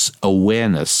subconscious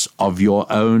awareness of your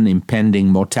own impending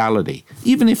mortality,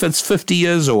 even if it's 50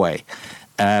 years away,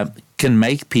 can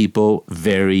make people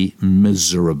very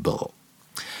miserable.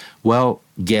 Well,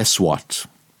 guess what?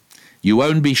 You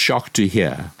won't be shocked to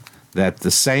hear that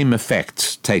the same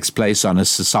effect takes place on a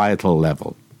societal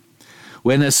level.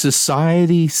 When a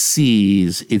society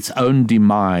sees its own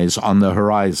demise on the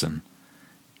horizon,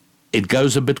 it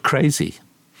goes a bit crazy.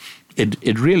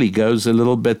 It really goes a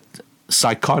little bit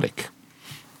psychotic.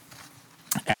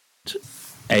 And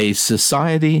a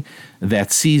society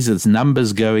that sees its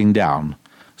numbers going down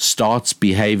starts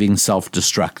behaving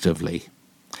self-destructively.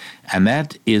 And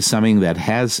that is something that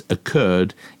has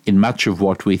occurred in much of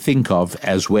what we think of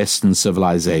as Western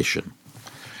civilization.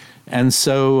 And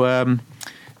so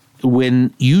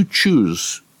when you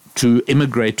choose to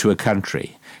immigrate to a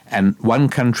country, and one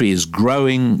country is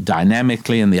growing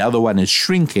dynamically and the other one is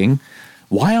shrinking,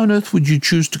 why on earth would you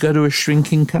choose to go to a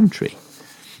shrinking country?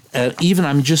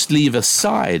 Just leave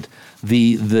aside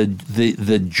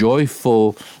the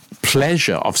joyful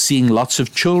pleasure of seeing lots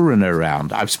of children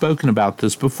around. I've spoken about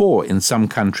this before in some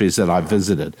countries that I've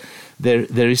visited.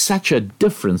 There is such a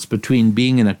difference between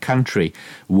being in a country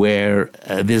where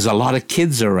there's a lot of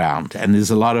kids around and there's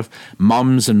a lot of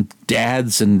moms and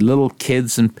dads and little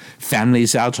kids and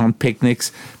families out on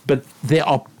picnics. But there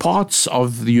are parts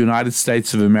of the United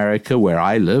States of America where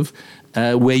I live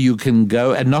where you can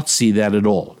go and not see that at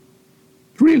all.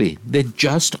 Really, there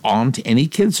just aren't any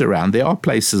kids around. There are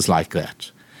places like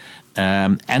that.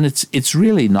 And it's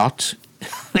really not,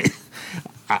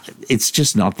 it's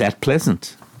just not that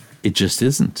pleasant. It just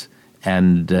isn't.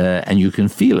 and you can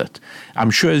feel it.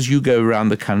 I'm sure as you go around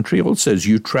the country, also as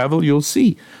you travel, you'll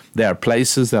see there are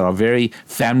places that are very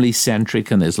family-centric,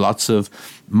 and there's lots of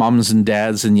moms and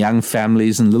dads and young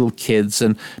families and little kids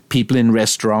and people in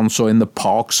restaurants or in the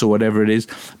parks or whatever it is.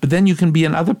 But then you can be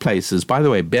in other places. By the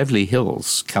way, Beverly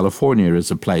Hills, California,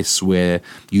 is a place where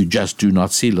you just do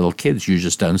not see little kids. You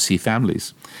just don't see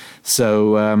families.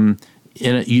 So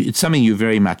it's something you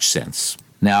very much sense.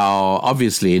 Now,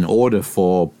 obviously, in order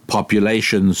for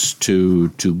populations to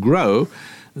grow,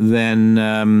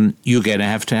 then you're going to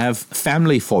have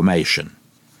family formation.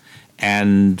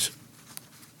 And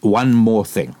one more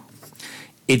thing.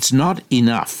 It's not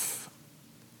enough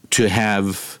to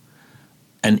have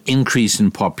an increase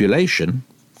in population.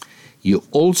 You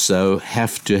also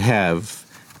have to have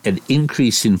an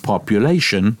increase in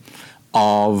population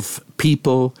of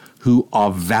people who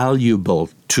are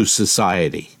valuable to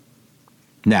society.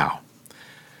 Now,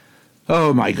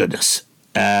 oh my goodness.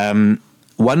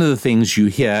 One of the things you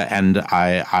hear, and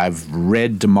I've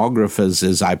read demographers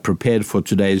as I prepared for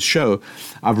today's show,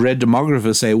 I've read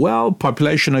demographers say, well,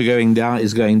 population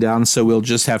is going down, so we'll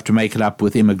just have to make it up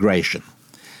with immigration.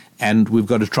 And we've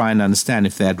got to try and understand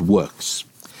if that works.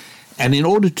 And in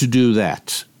order to do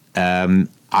that, I'm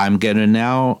going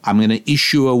to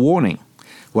issue a warning.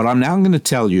 What I'm now going to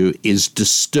tell you is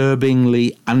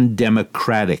disturbingly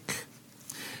undemocratic.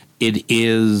 It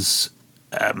is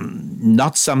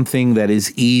not something that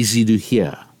is easy to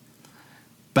hear,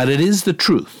 but it is the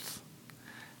truth.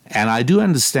 And I do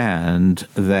understand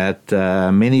that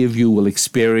many of you will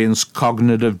experience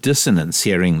cognitive dissonance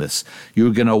hearing this.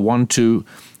 You're going to want to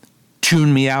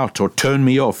tune me out or turn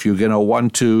me off. You're going to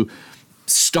want to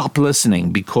stop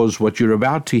listening, because what you're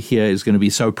about to hear is going to be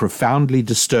so profoundly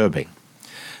disturbing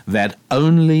that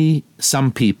only some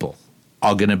people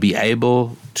are going to be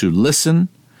able to listen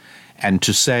and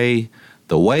to say,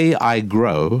 the way I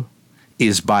grow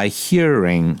is by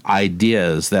hearing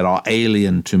ideas that are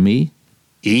alien to me,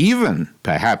 even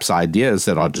perhaps ideas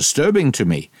that are disturbing to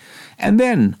me, and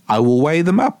then I will weigh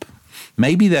them up.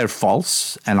 Maybe they're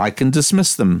false, and I can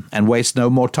dismiss them and waste no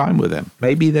more time with them.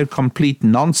 Maybe they're complete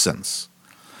nonsense.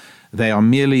 They are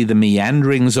merely the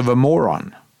meanderings of a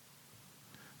moron.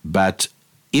 But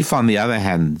if, on the other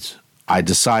hand, I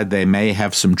decide they may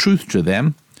have some truth to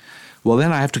them, well,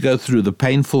 then I have to go through the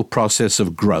painful process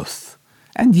of growth.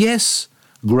 And yes,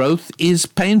 growth is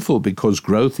painful because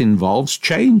growth involves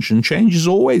change, and change is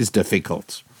always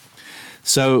difficult.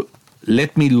 So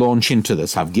let me launch into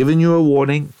this. I've given you a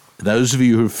warning. Those of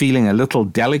you who are feeling a little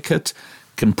delicate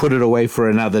can put it away for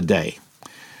another day.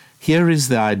 Here is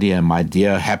the idea, my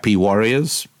dear happy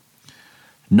warriors.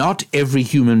 Not every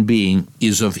human being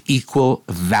is of equal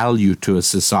value to a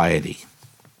society.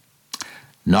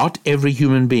 Not every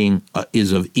human being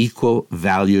is of equal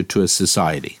value to a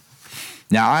society.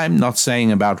 Now, I'm not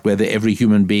saying about whether every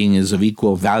human being is of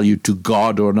equal value to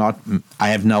God or not. I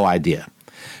have no idea.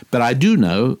 But I do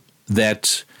know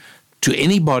that to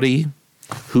anybody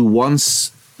who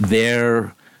wants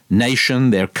their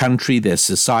nation, their country, their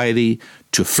society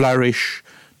to flourish,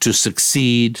 to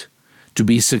succeed, to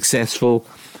be successful,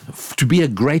 to be a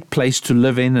great place to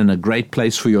live in and a great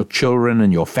place for your children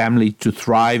and your family to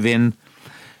thrive in,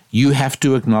 you have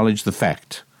to acknowledge the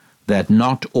fact that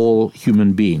not all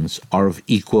human beings are of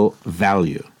equal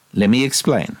value. Let me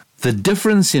explain. The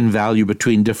difference in value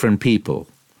between different people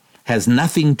has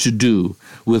nothing to do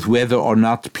with whether or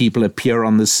not people appear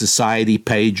on the society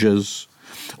pages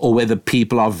or whether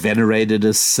people are venerated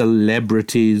as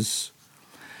celebrities,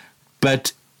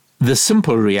 but the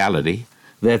simple reality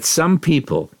that some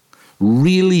people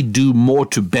really do more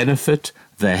to benefit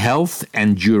the health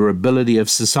and durability of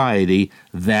society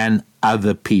than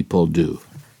other people do.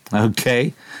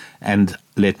 Okay? And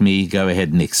let me go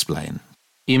ahead and explain.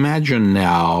 Imagine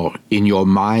now, in your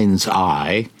mind's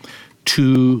eye,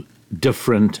 two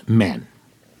different men.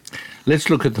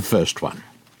 Let's look at the first one.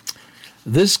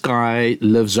 This guy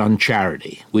lives on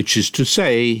charity, which is to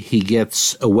say he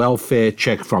gets a welfare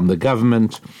check from the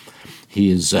government,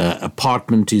 his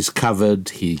apartment is covered,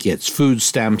 he gets food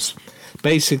stamps.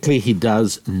 Basically, he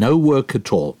does no work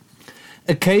at all.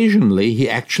 Occasionally, he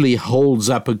actually holds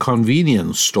up a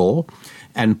convenience store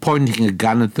and pointing a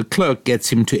gun at the clerk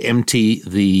gets him to empty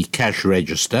the cash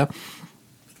register,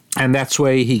 and that's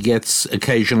where he gets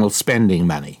occasional spending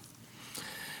money.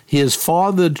 He has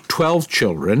fathered 12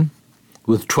 children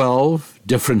with 12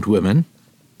 different women,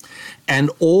 and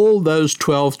all those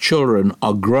 12 children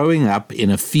are growing up in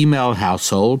a female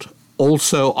household,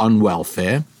 also on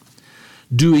welfare,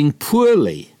 doing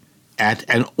poorly at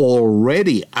an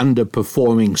already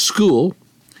underperforming school,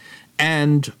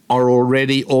 and are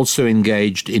already also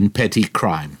engaged in petty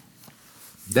crime.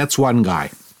 That's one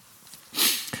guy.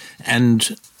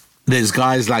 And there's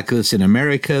guys like this in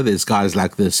America. There's guys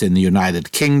like this in the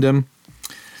United Kingdom.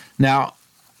 Now,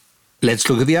 let's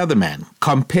look at the other man.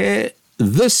 Compare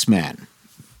this man,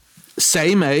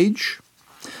 same age.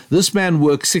 This man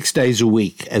works 6 days a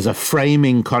week as a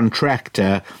framing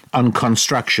contractor on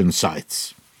construction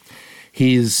sites.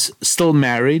 He's still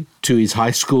married to his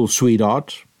high school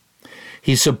sweetheart.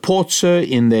 He supports her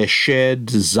in their shared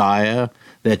desire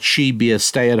that she be a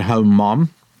stay-at-home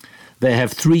mom. They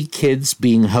have 3 kids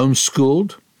being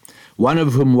homeschooled, one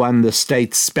of whom won the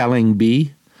state spelling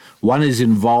bee. One is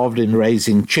involved in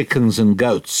raising chickens and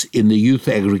goats in the youth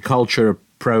agriculture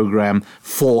program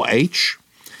 4-H.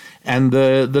 And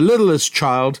the littlest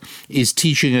child is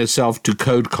teaching herself to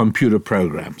code computer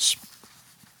programs.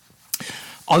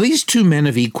 Are these 2 men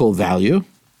of equal value?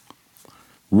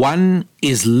 One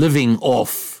is living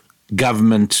off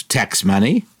government tax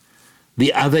money.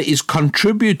 The other is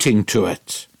contributing to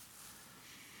it.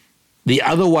 The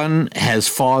other one has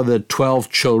fathered 12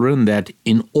 children that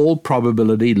in all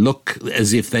probability look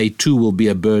as if they too will be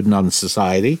a burden on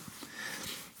society.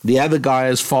 The other guy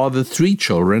has fathered 3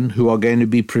 children who are going to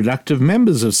be productive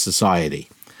members of society.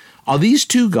 Are these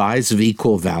 2 guys of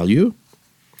equal value?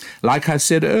 Like I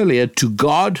said earlier, to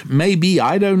God, maybe,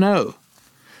 I don't know.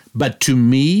 But to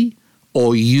me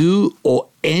or you or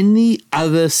any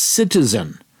other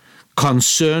citizen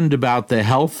concerned about the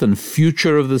health and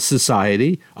future of the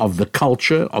society, of the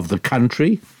culture, of the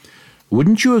country,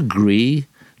 wouldn't you agree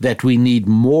that we need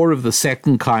more of the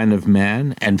second kind of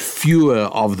man and fewer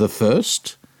of the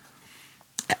first?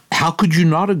 How could you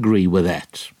not agree with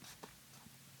that?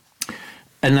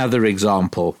 Another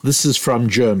example. This is from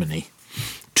Germany.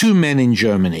 2 men in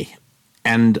Germany,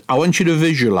 and I want you to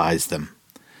visualize them.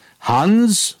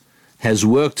 Hans has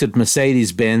worked at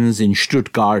Mercedes-Benz in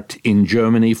Stuttgart in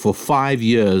Germany for 5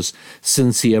 years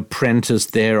since he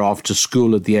apprenticed there after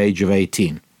school at the age of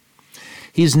 18.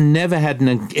 He's never had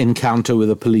an encounter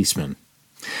with a policeman.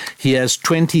 He has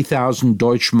 20,000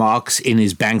 Deutschmarks in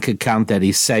his bank account that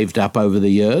he's saved up over the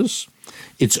years.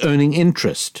 It's earning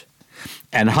interest.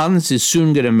 And Hans is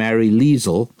soon going to marry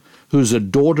Liesel, who's a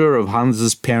daughter of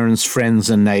Hans's parents' friends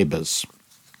and neighbors.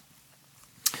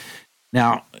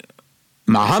 Now,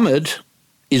 Mohammed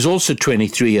is also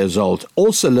 23 years old,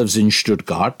 also lives in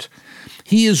Stuttgart.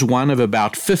 He is one of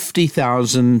about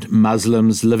 50,000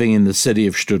 Muslims living in the city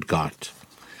of Stuttgart.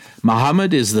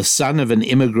 Mohammed is the son of an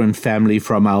immigrant family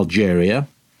from Algeria.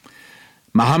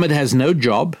 Mohammed has no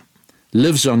job,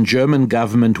 lives on German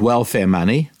government welfare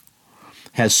money,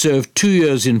 has served 2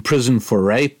 years in prison for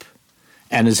rape,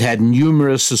 and has had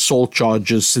numerous assault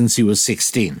charges since he was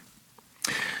 16.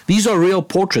 These are real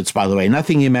portraits, by the way,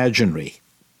 nothing imaginary.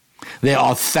 There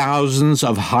are thousands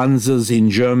of Hanses in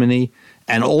Germany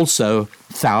and also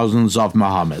thousands of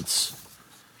Mohammeds.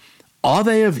 Are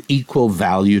they of equal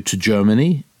value to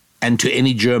Germany and to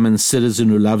any German citizen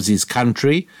who loves his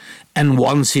country and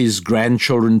wants his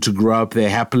grandchildren to grow up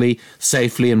there happily,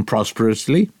 safely, and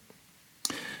prosperously?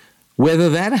 Whether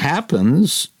that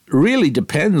happens really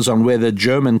depends on whether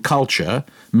German culture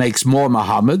makes more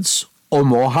Mohammeds or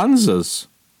more Hanses.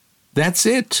 That's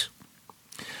it.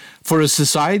 For a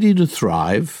society to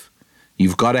thrive,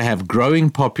 you've got to have growing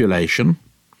population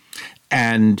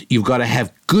and you've got to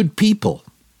have good people.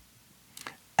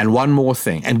 And one more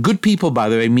thing. And good people, by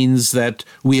the way, means that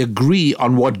we agree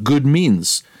on what good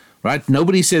means, right?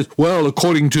 Nobody says, well,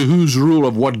 according to whose rule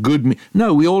of what good means.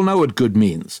 No, we all know what good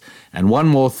means. And one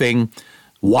more thing,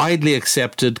 widely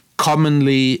accepted,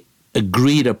 commonly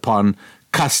agreed upon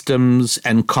customs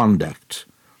and conduct,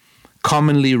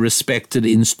 commonly respected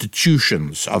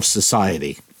institutions of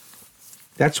society.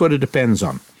 That's what it depends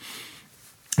on.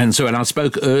 And so when I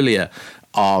spoke earlier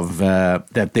of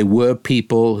that there were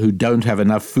people who don't have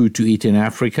enough food to eat in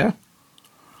Africa,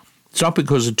 it's not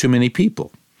because of too many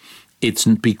people. It's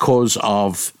because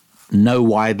of no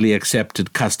widely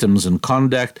accepted customs and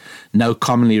conduct, no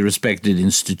commonly respected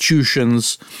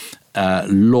institutions,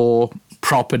 law,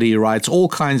 property rights, all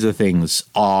kinds of things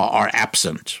are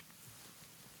absent.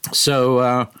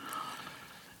 So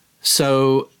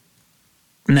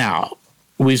now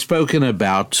we've spoken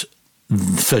about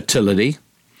fertility,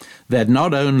 that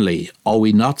not only are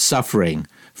we not suffering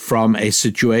from a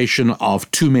situation of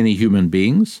too many human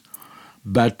beings,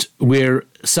 but we're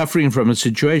suffering from a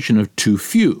situation of too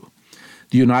few.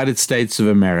 The United States of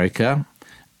America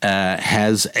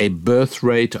has a birth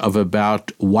rate of about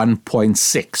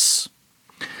 1.6.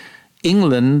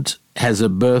 England has a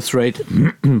birth rate, of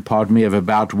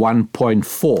about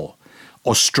 1.4.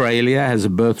 Australia has a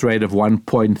birth rate of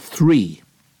 1.3.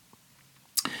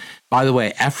 By the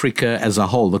way, Africa as a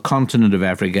whole, the continent of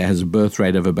Africa, has a birth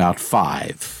rate of about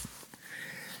 5.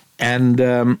 And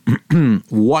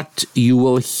what you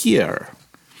will hear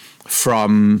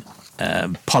from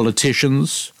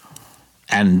politicians,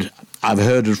 and I've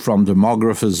heard it from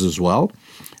demographers as well,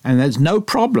 and there's no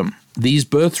problem. These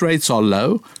birth rates are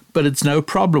low, but it's no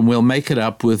problem. We'll make it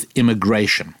up with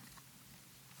immigration.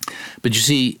 But you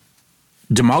see,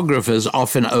 demographers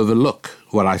often overlook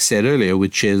what I said earlier,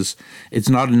 which is it's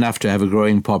not enough to have a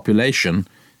growing population.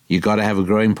 You've got to have a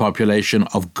growing population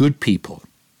of good people.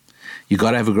 You've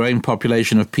got to have a growing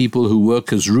population of people who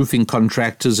work as roofing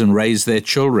contractors and raise their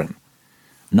children,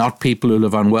 not people who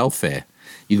live on welfare.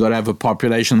 You've got to have a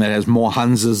population that has more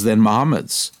Hamzas than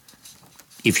Mohammeds,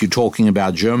 if you're talking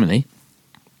about Germany.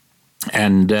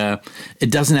 And it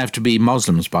doesn't have to be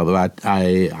Muslims, by the way.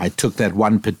 I took that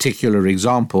one particular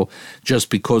example just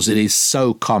because it is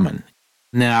so common.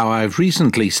 Now, I've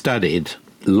recently studied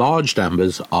large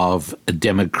numbers of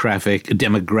demographic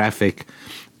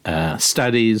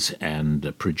studies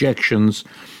and projections.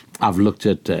 I've looked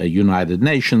at United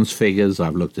Nations figures.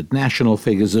 I've looked at national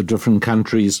figures of different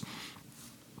countries,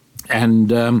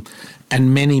 and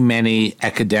many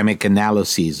academic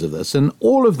analyses of this. And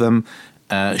all of them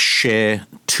share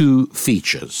two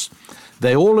features.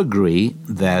 They all agree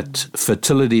that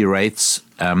fertility rates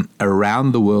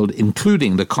around the world,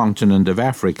 including the continent of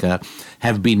Africa,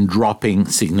 have been dropping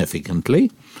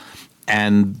significantly,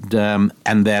 and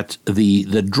that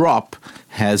the drop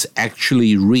has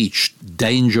actually reached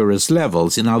dangerous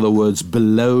levels, in other words,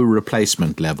 below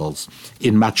replacement levels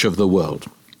in much of the world.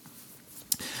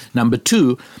 Number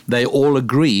two, they all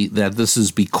agree that this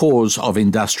is because of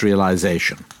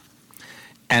industrialization.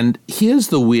 And here's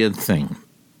the weird thing.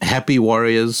 Happy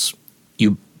warriors,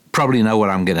 you probably know what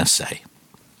I'm going to say.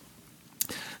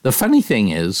 The funny thing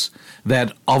is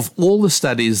that of all the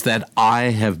studies that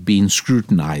I have been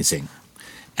scrutinizing,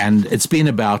 and it's been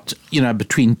about,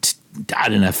 between,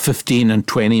 15 and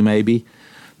 20 maybe,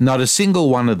 not a single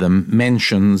one of them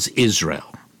mentions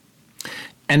Israel.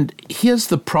 And here's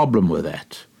the problem with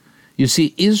that. You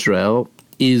see, Israel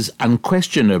is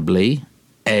unquestionably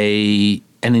an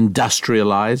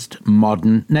industrialized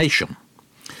modern nation.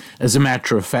 As a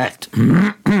matter of fact,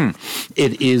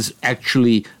 it is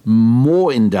actually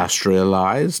more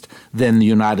industrialized than the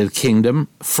United Kingdom,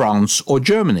 France, or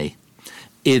Germany.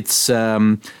 Its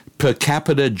per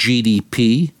capita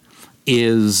GDP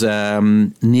is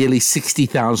nearly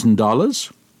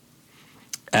 $60,000.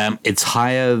 It's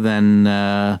higher than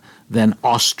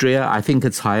Austria. I think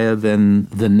it's higher than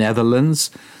the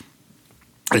Netherlands.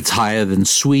 It's higher than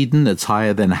Sweden. It's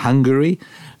higher than Hungary.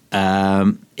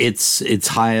 It's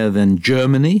higher than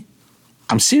Germany.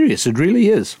 I'm serious. It really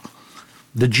is.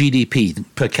 The GDP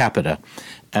per capita.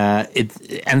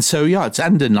 It's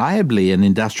undeniably an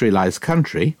industrialized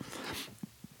country.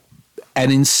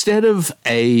 And instead of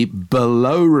a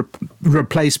below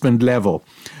replacement level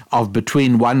of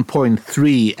between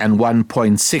 1.3 and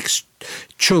 1.6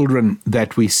 children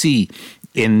that we see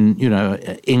in,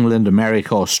 England,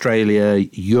 America, Australia,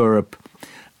 Europe,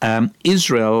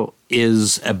 Israel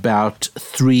is about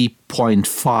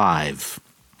 3.5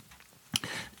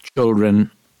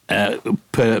 children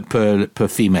per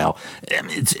female.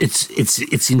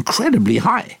 It's incredibly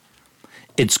high.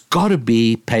 It's got to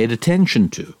be paid attention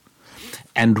to.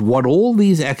 And what all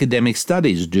these academic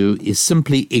studies do is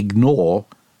simply ignore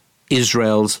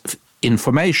Israel's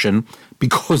information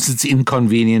because it's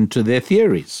inconvenient to their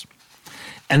theories.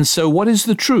 And so what is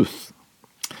the truth?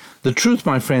 The truth,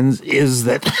 my friends, is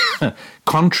that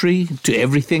contrary to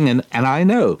everything, and I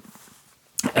know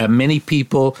many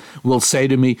people will say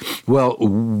to me, well,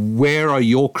 where are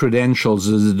your credentials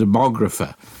as a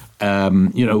demographer?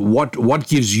 What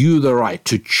gives you the right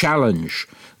to challenge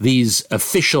these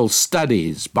official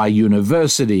studies by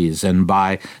universities and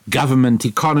by government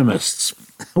economists?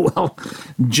 Well,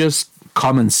 just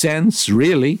common sense,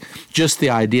 really. Just the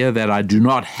idea that I do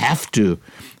not have to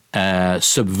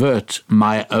subvert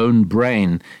my own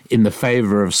brain in the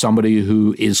favor of somebody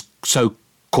who is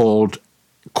so-called,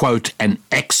 quote, an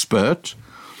expert,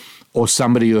 or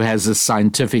somebody who has a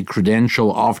scientific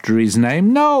credential after his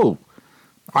name. No,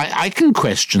 I can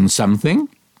question something,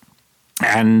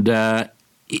 and I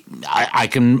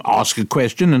can ask a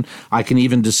question, and I can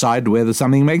even decide whether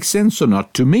something makes sense or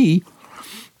not. To me,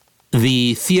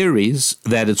 the theories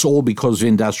that it's all because of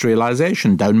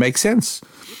industrialization don't make sense.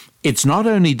 It's not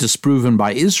only disproven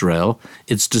by Israel,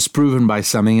 it's disproven by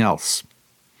something else.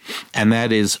 And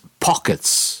that is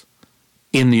pockets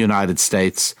in the United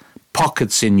States,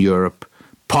 pockets in Europe,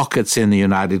 pockets in the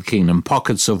United Kingdom.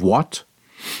 Pockets of what?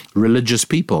 Religious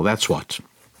people, that's what.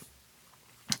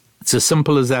 It's as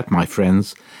simple as that, my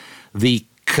friends. The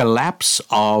collapse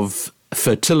of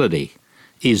fertility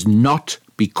is not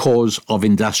because of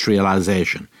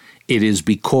industrialization. It is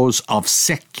because of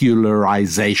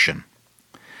secularization.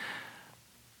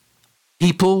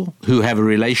 People who have a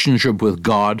relationship with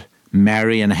God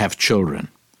marry and have children.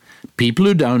 People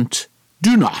who don't,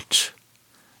 do not.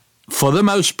 For the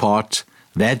most part,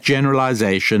 that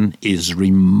generalization is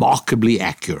remarkably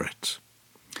accurate.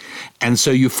 And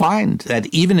so you find that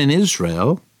even in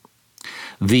Israel,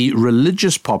 the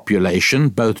religious population,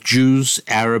 both Jews,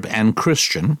 Arab, and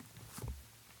Christian,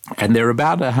 and there are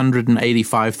about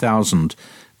 185,000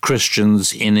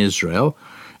 Christians in Israel,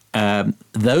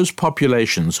 those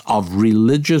populations of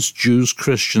religious Jews,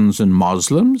 Christians, and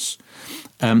Muslims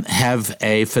have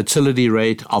a fertility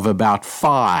rate of about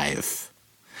 5,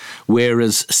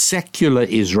 whereas secular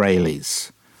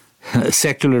Israelis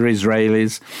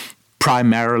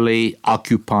primarily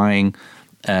occupying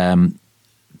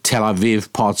Tel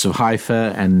Aviv, parts of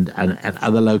Haifa, and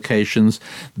other locations,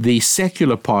 the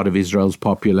secular part of Israel's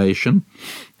population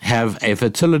have a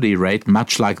fertility rate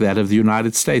much like that of the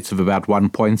United States of about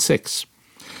 1.6.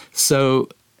 So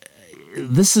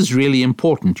this is really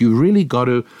important. You really got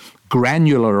to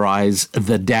granularize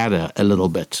the data a little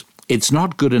bit. It's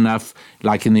not good enough,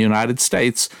 like in the United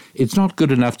States, it's not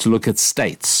good enough to look at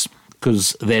states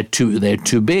because they're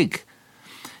too big.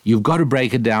 You've got to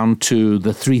break it down to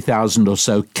the 3,000 or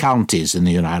so counties in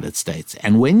the United States.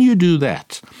 And when you do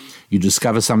that, you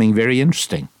discover something very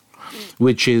interesting,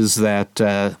 which is that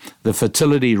the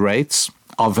fertility rates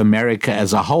of America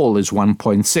as a whole is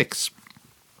 1.6.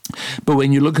 But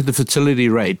when you look at the fertility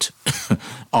rate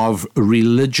of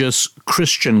religious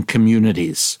Christian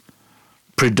communities,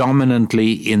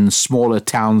 predominantly in smaller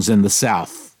towns in the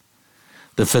South,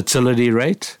 the fertility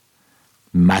rate,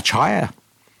 much higher.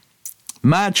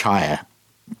 Much higher,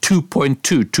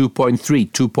 2.2,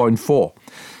 2.3,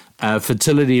 2.4.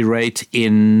 Fertility rate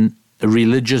in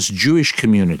religious Jewish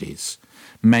communities,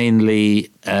 mainly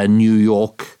New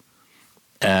York,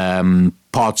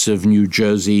 parts of New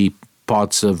Jersey,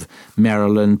 parts of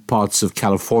Maryland, parts of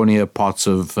California, parts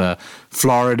of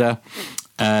Florida.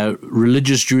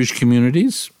 Religious Jewish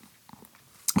communities,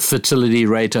 fertility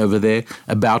rate over there,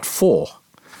 about 4.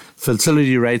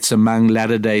 Fertility rates among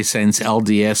Latter-day Saints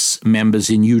LDS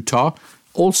members in Utah,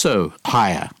 also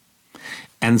higher.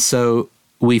 And so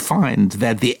we find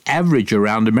that the average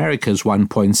around America is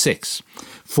 1.6.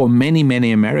 For many,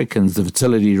 many Americans, the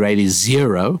fertility rate is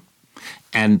 0.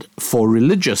 And for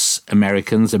religious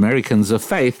Americans of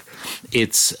faith,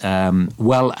 it's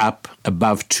well up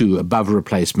above 2, above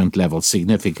replacement level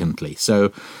significantly.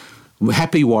 So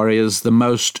happy warriors, the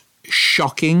most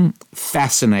shocking,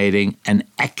 fascinating, and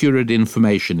accurate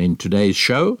information in today's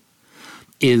show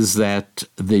is that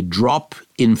the drop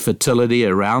in fertility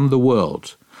around the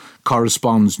world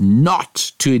corresponds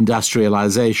not to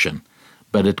industrialization,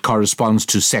 but it corresponds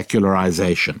to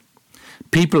secularization.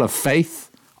 People of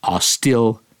faith are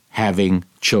still having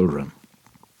children.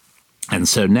 And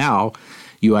so now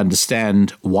you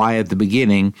understand why at the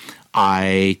beginning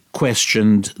I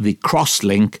questioned the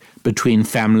cross-link between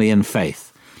family and faith.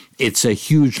 It's a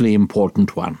hugely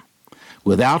important one.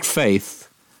 Without faith,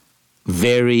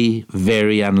 very,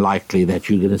 very unlikely that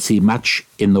you're going to see much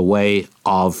in the way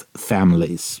of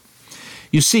families.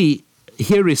 You see,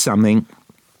 here is something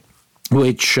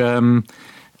which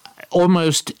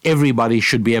almost everybody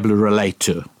should be able to relate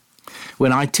to.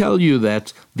 When I tell you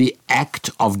that the act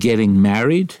of getting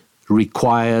married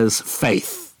requires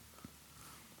faith,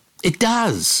 it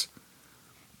does.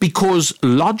 Because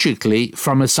logically,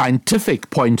 from a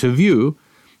scientific point of view,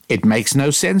 it makes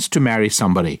no sense to marry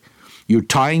somebody. You're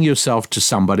tying yourself to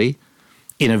somebody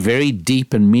in a very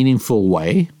deep and meaningful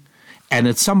way, and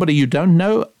it's somebody you don't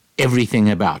know everything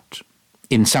about.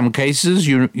 In some cases,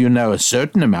 you know a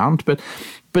certain amount, but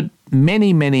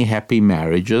many, many happy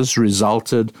marriages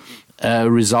result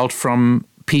from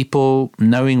people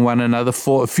knowing one another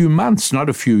for a few months, not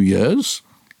a few years.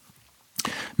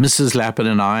 Mrs. Lapin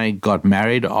and I got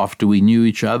married after we knew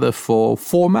each other for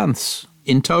 4 months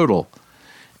in total.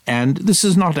 And this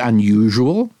is not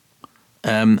unusual.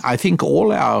 I think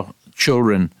all our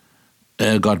children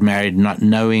got married not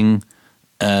knowing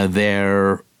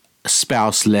their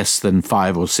spouse less than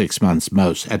 5 or 6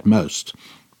 months at most.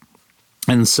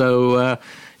 And so,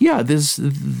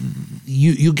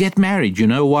 you get married. You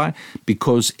know why?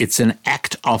 Because it's an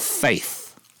act of faith.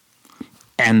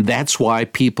 And that's why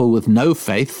people with no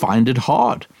faith find it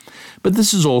hard. But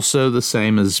this is also the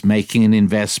same as making an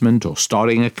investment or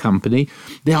starting a company.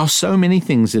 There are so many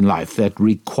things in life that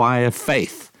require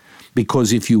faith,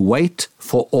 because if you wait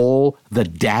for all the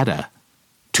data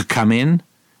to come in,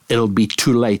 it'll be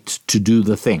too late to do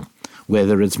the thing,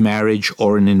 whether it's marriage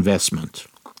or an investment.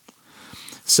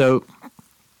 So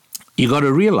you got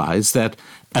to realize that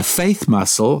a faith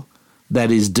muscle that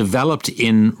is developed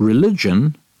in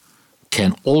religion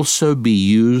can also be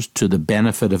used to the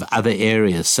benefit of other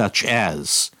areas such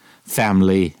as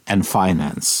family and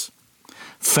finance.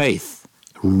 Faith,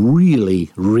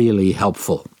 really, really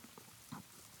helpful.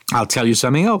 I'll tell you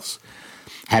something else.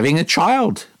 Having a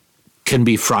child can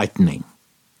be frightening.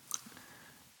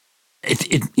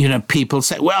 People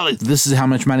say, well, this is how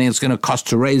much money it's going to cost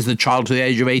to raise the child to the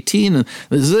age of 18, and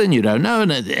then you don't know.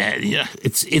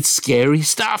 It's scary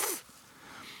stuff.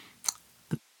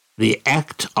 The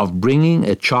act of bringing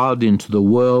a child into the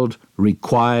world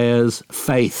requires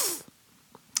faith.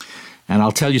 And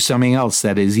I'll tell you something else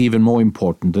that is even more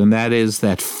important, and that is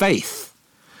that faith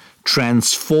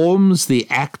transforms the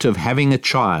act of having a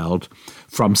child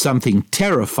from something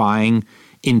terrifying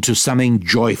into something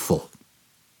joyful.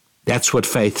 That's what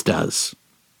faith does.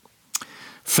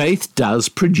 Faith does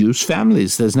produce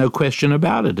families. There's no question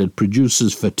about it. It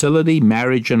produces fertility,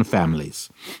 marriage, and families.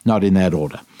 Not in that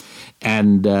order.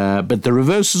 But the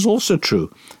reverse is also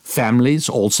true. Families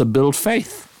also build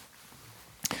faith.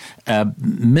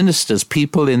 Ministers,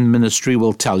 people in ministry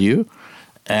will tell you,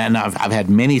 and I've had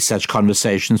many such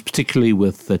conversations, particularly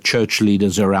with the church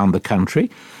leaders around the country,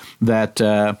 that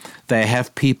they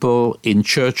have people in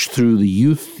church through the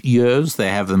youth years, they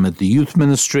have them at the youth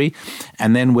ministry,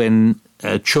 and then when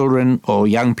children or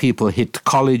young people hit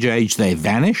college age, they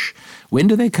vanish. When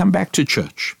do they come back to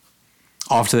church?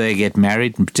 After they get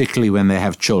married, and particularly when they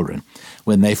have children.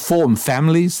 When they form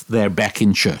families, they're back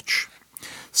in church.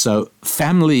 So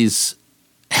families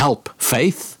help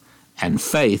faith, and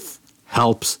faith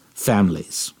helps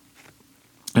families.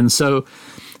 And so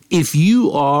if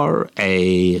you are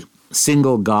a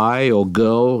single guy or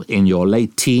girl in your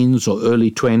late teens or early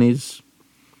 20s,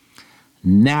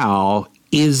 now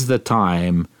is the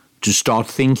time to start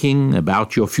thinking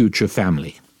about your future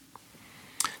family.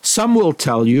 Some will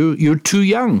tell you you're too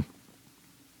young.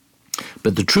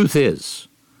 But the truth is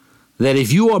that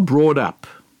if you are brought up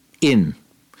in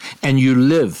and you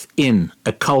live in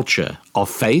a culture of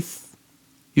faith,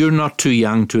 you're not too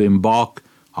young to embark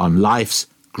on life's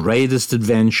greatest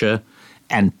adventure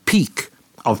and peak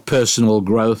of personal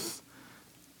growth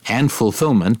and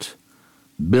fulfillment,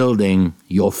 building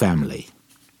your family.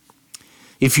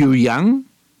 If you're young,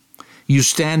 you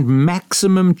stand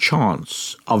maximum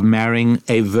chance of marrying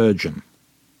a virgin.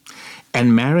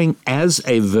 And marrying as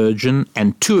a virgin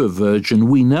and to a virgin,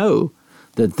 we know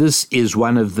that this is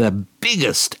one of the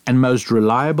biggest and most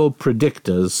reliable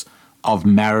predictors of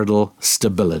marital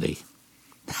stability.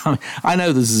 I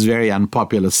know this is very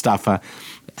unpopular stuff.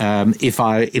 If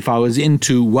I was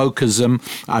into wokeism,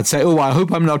 I'd say, I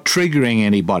hope I'm not triggering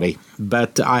anybody.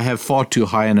 But I have far too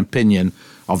high an opinion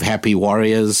of happy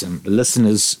warriors and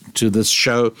listeners to this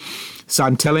show. So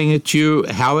I'm telling it to you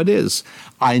how it is.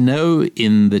 I know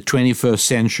in the 21st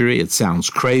century it sounds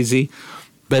crazy,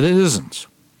 but it isn't.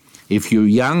 If you're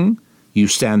young, you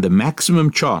stand the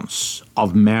maximum chance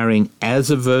of marrying as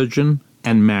a virgin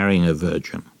and marrying a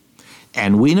virgin.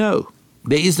 And we know,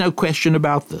 there is no question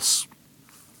about this.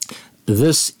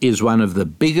 This is one of the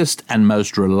biggest and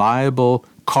most reliable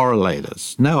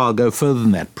correlators. No, I'll go further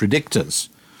than that, predictors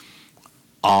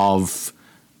of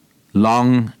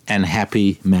long and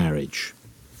happy marriage.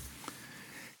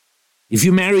 If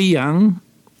you marry young,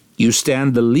 you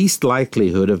stand the least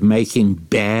likelihood of making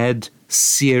bad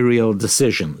serial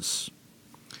decisions.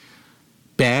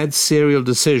 Bad serial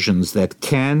decisions that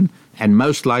can and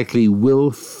most likely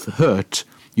will hurt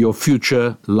your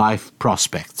future life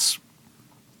prospects.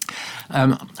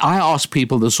 I ask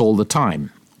people this all the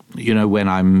time. When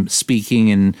I'm speaking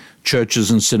in churches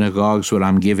and synagogues, when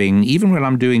I'm giving, even when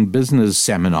I'm doing business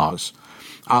seminars,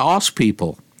 I ask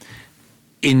people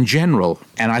in general,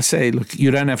 and I say, look,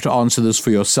 you don't have to answer this for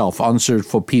yourself. Answer it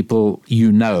for people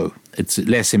you know. It's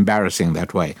less embarrassing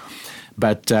that way.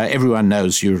 But everyone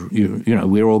knows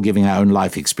we're all giving our own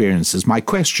life experiences. My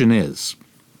question is,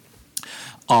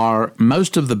 are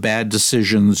most of the bad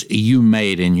decisions you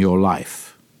made in your life,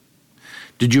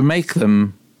 did you make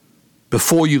them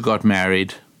before you got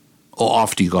married or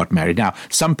after you got married? Now,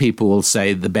 some people will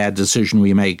say the bad decision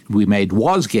we made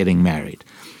was getting married.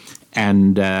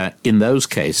 And in those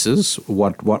cases,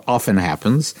 what often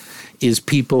happens is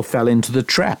people fell into the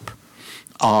trap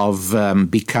of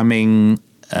becoming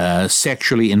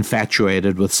sexually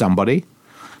infatuated with somebody,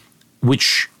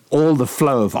 which all the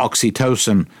flow of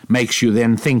oxytocin makes you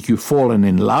then think you've fallen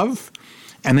in love,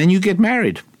 and then you get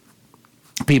married.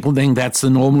 People think that's the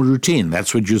normal routine.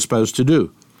 That's what you're supposed to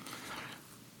do.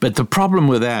 But the problem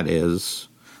with that is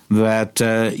that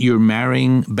you're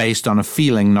marrying based on a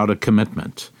feeling, not a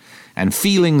commitment. And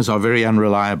feelings are very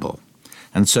unreliable.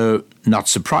 And so, not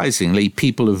surprisingly,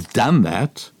 people who've done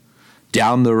that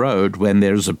down the road, when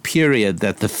there's a period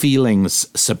that the feelings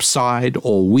subside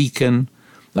or weaken,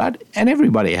 and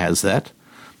everybody has that,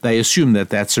 they assume that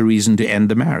that's a reason to end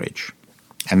the marriage.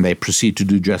 And they proceed to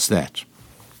do just that.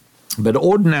 But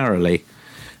ordinarily,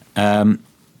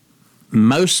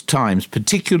 most times,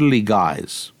 particularly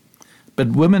guys, but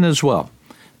women as well,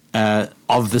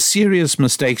 of the serious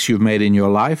mistakes you've made in your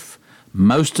life,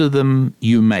 most of them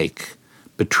you make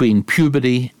between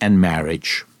puberty and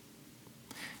marriage.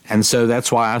 And so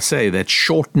that's why I say that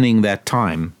shortening that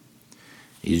time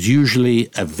is usually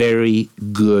a very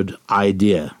good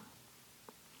idea.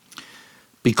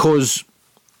 Because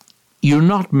you're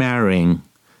not marrying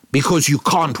because you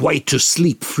can't wait to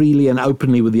sleep freely and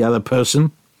openly with the other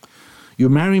person. You're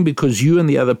marrying because you and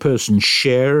the other person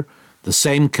share the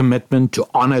same commitment to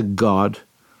honor God,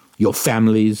 your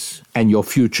families, and your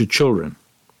future children.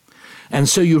 And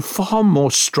so you're far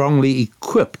more strongly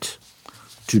equipped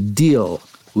to deal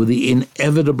with the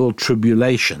inevitable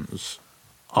tribulations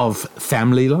of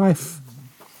family life.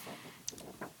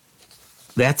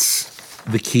 That's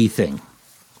the key thing.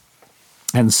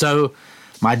 And so,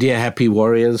 my dear happy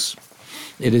warriors,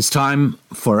 it is time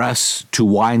for us to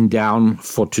wind down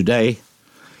for today.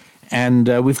 And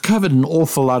we've covered an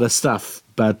awful lot of stuff,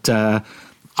 but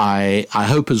I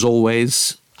hope, as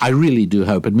always, I really do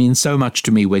hope. It means so much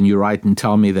to me when you write and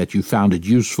tell me that you found it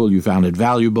useful, you found it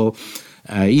valuable,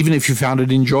 even if you found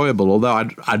it enjoyable. Although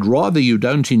I'd rather you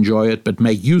don't enjoy it but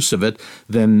make use of it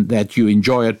than that you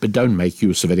enjoy it but don't make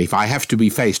use of it, if I have to be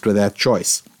faced with that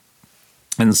choice.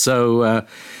 And so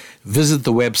visit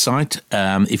the website.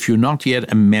 If you're not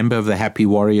yet a member of the Happy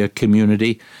Warrior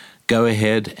community, go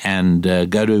ahead and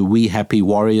go to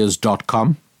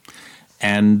wehappywarriors.com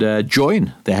and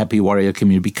join the Happy Warrior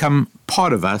community. Become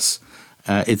part of us.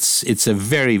 It's a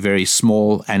very, very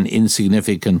small and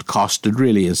insignificant cost. It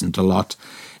really isn't a lot.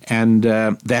 And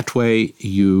that way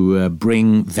you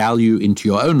bring value into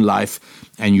your own life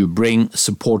and you bring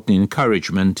support and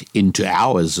encouragement into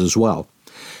ours as well.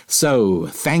 So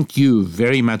thank you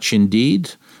very much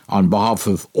indeed on behalf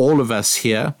of all of us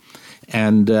here.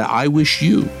 And I wish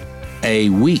you a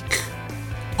week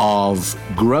of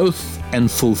growth and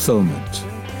fulfillment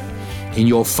in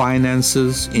your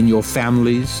finances, in your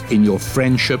families, in your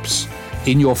friendships,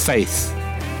 in your faith,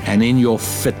 and in your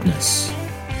fitness.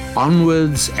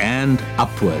 Onwards and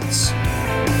upwards.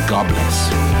 God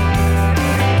bless.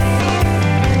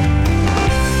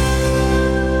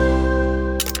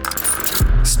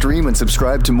 Stream and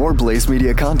subscribe to more Blaze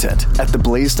Media content at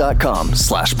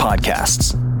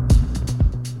theblaze.com/podcasts.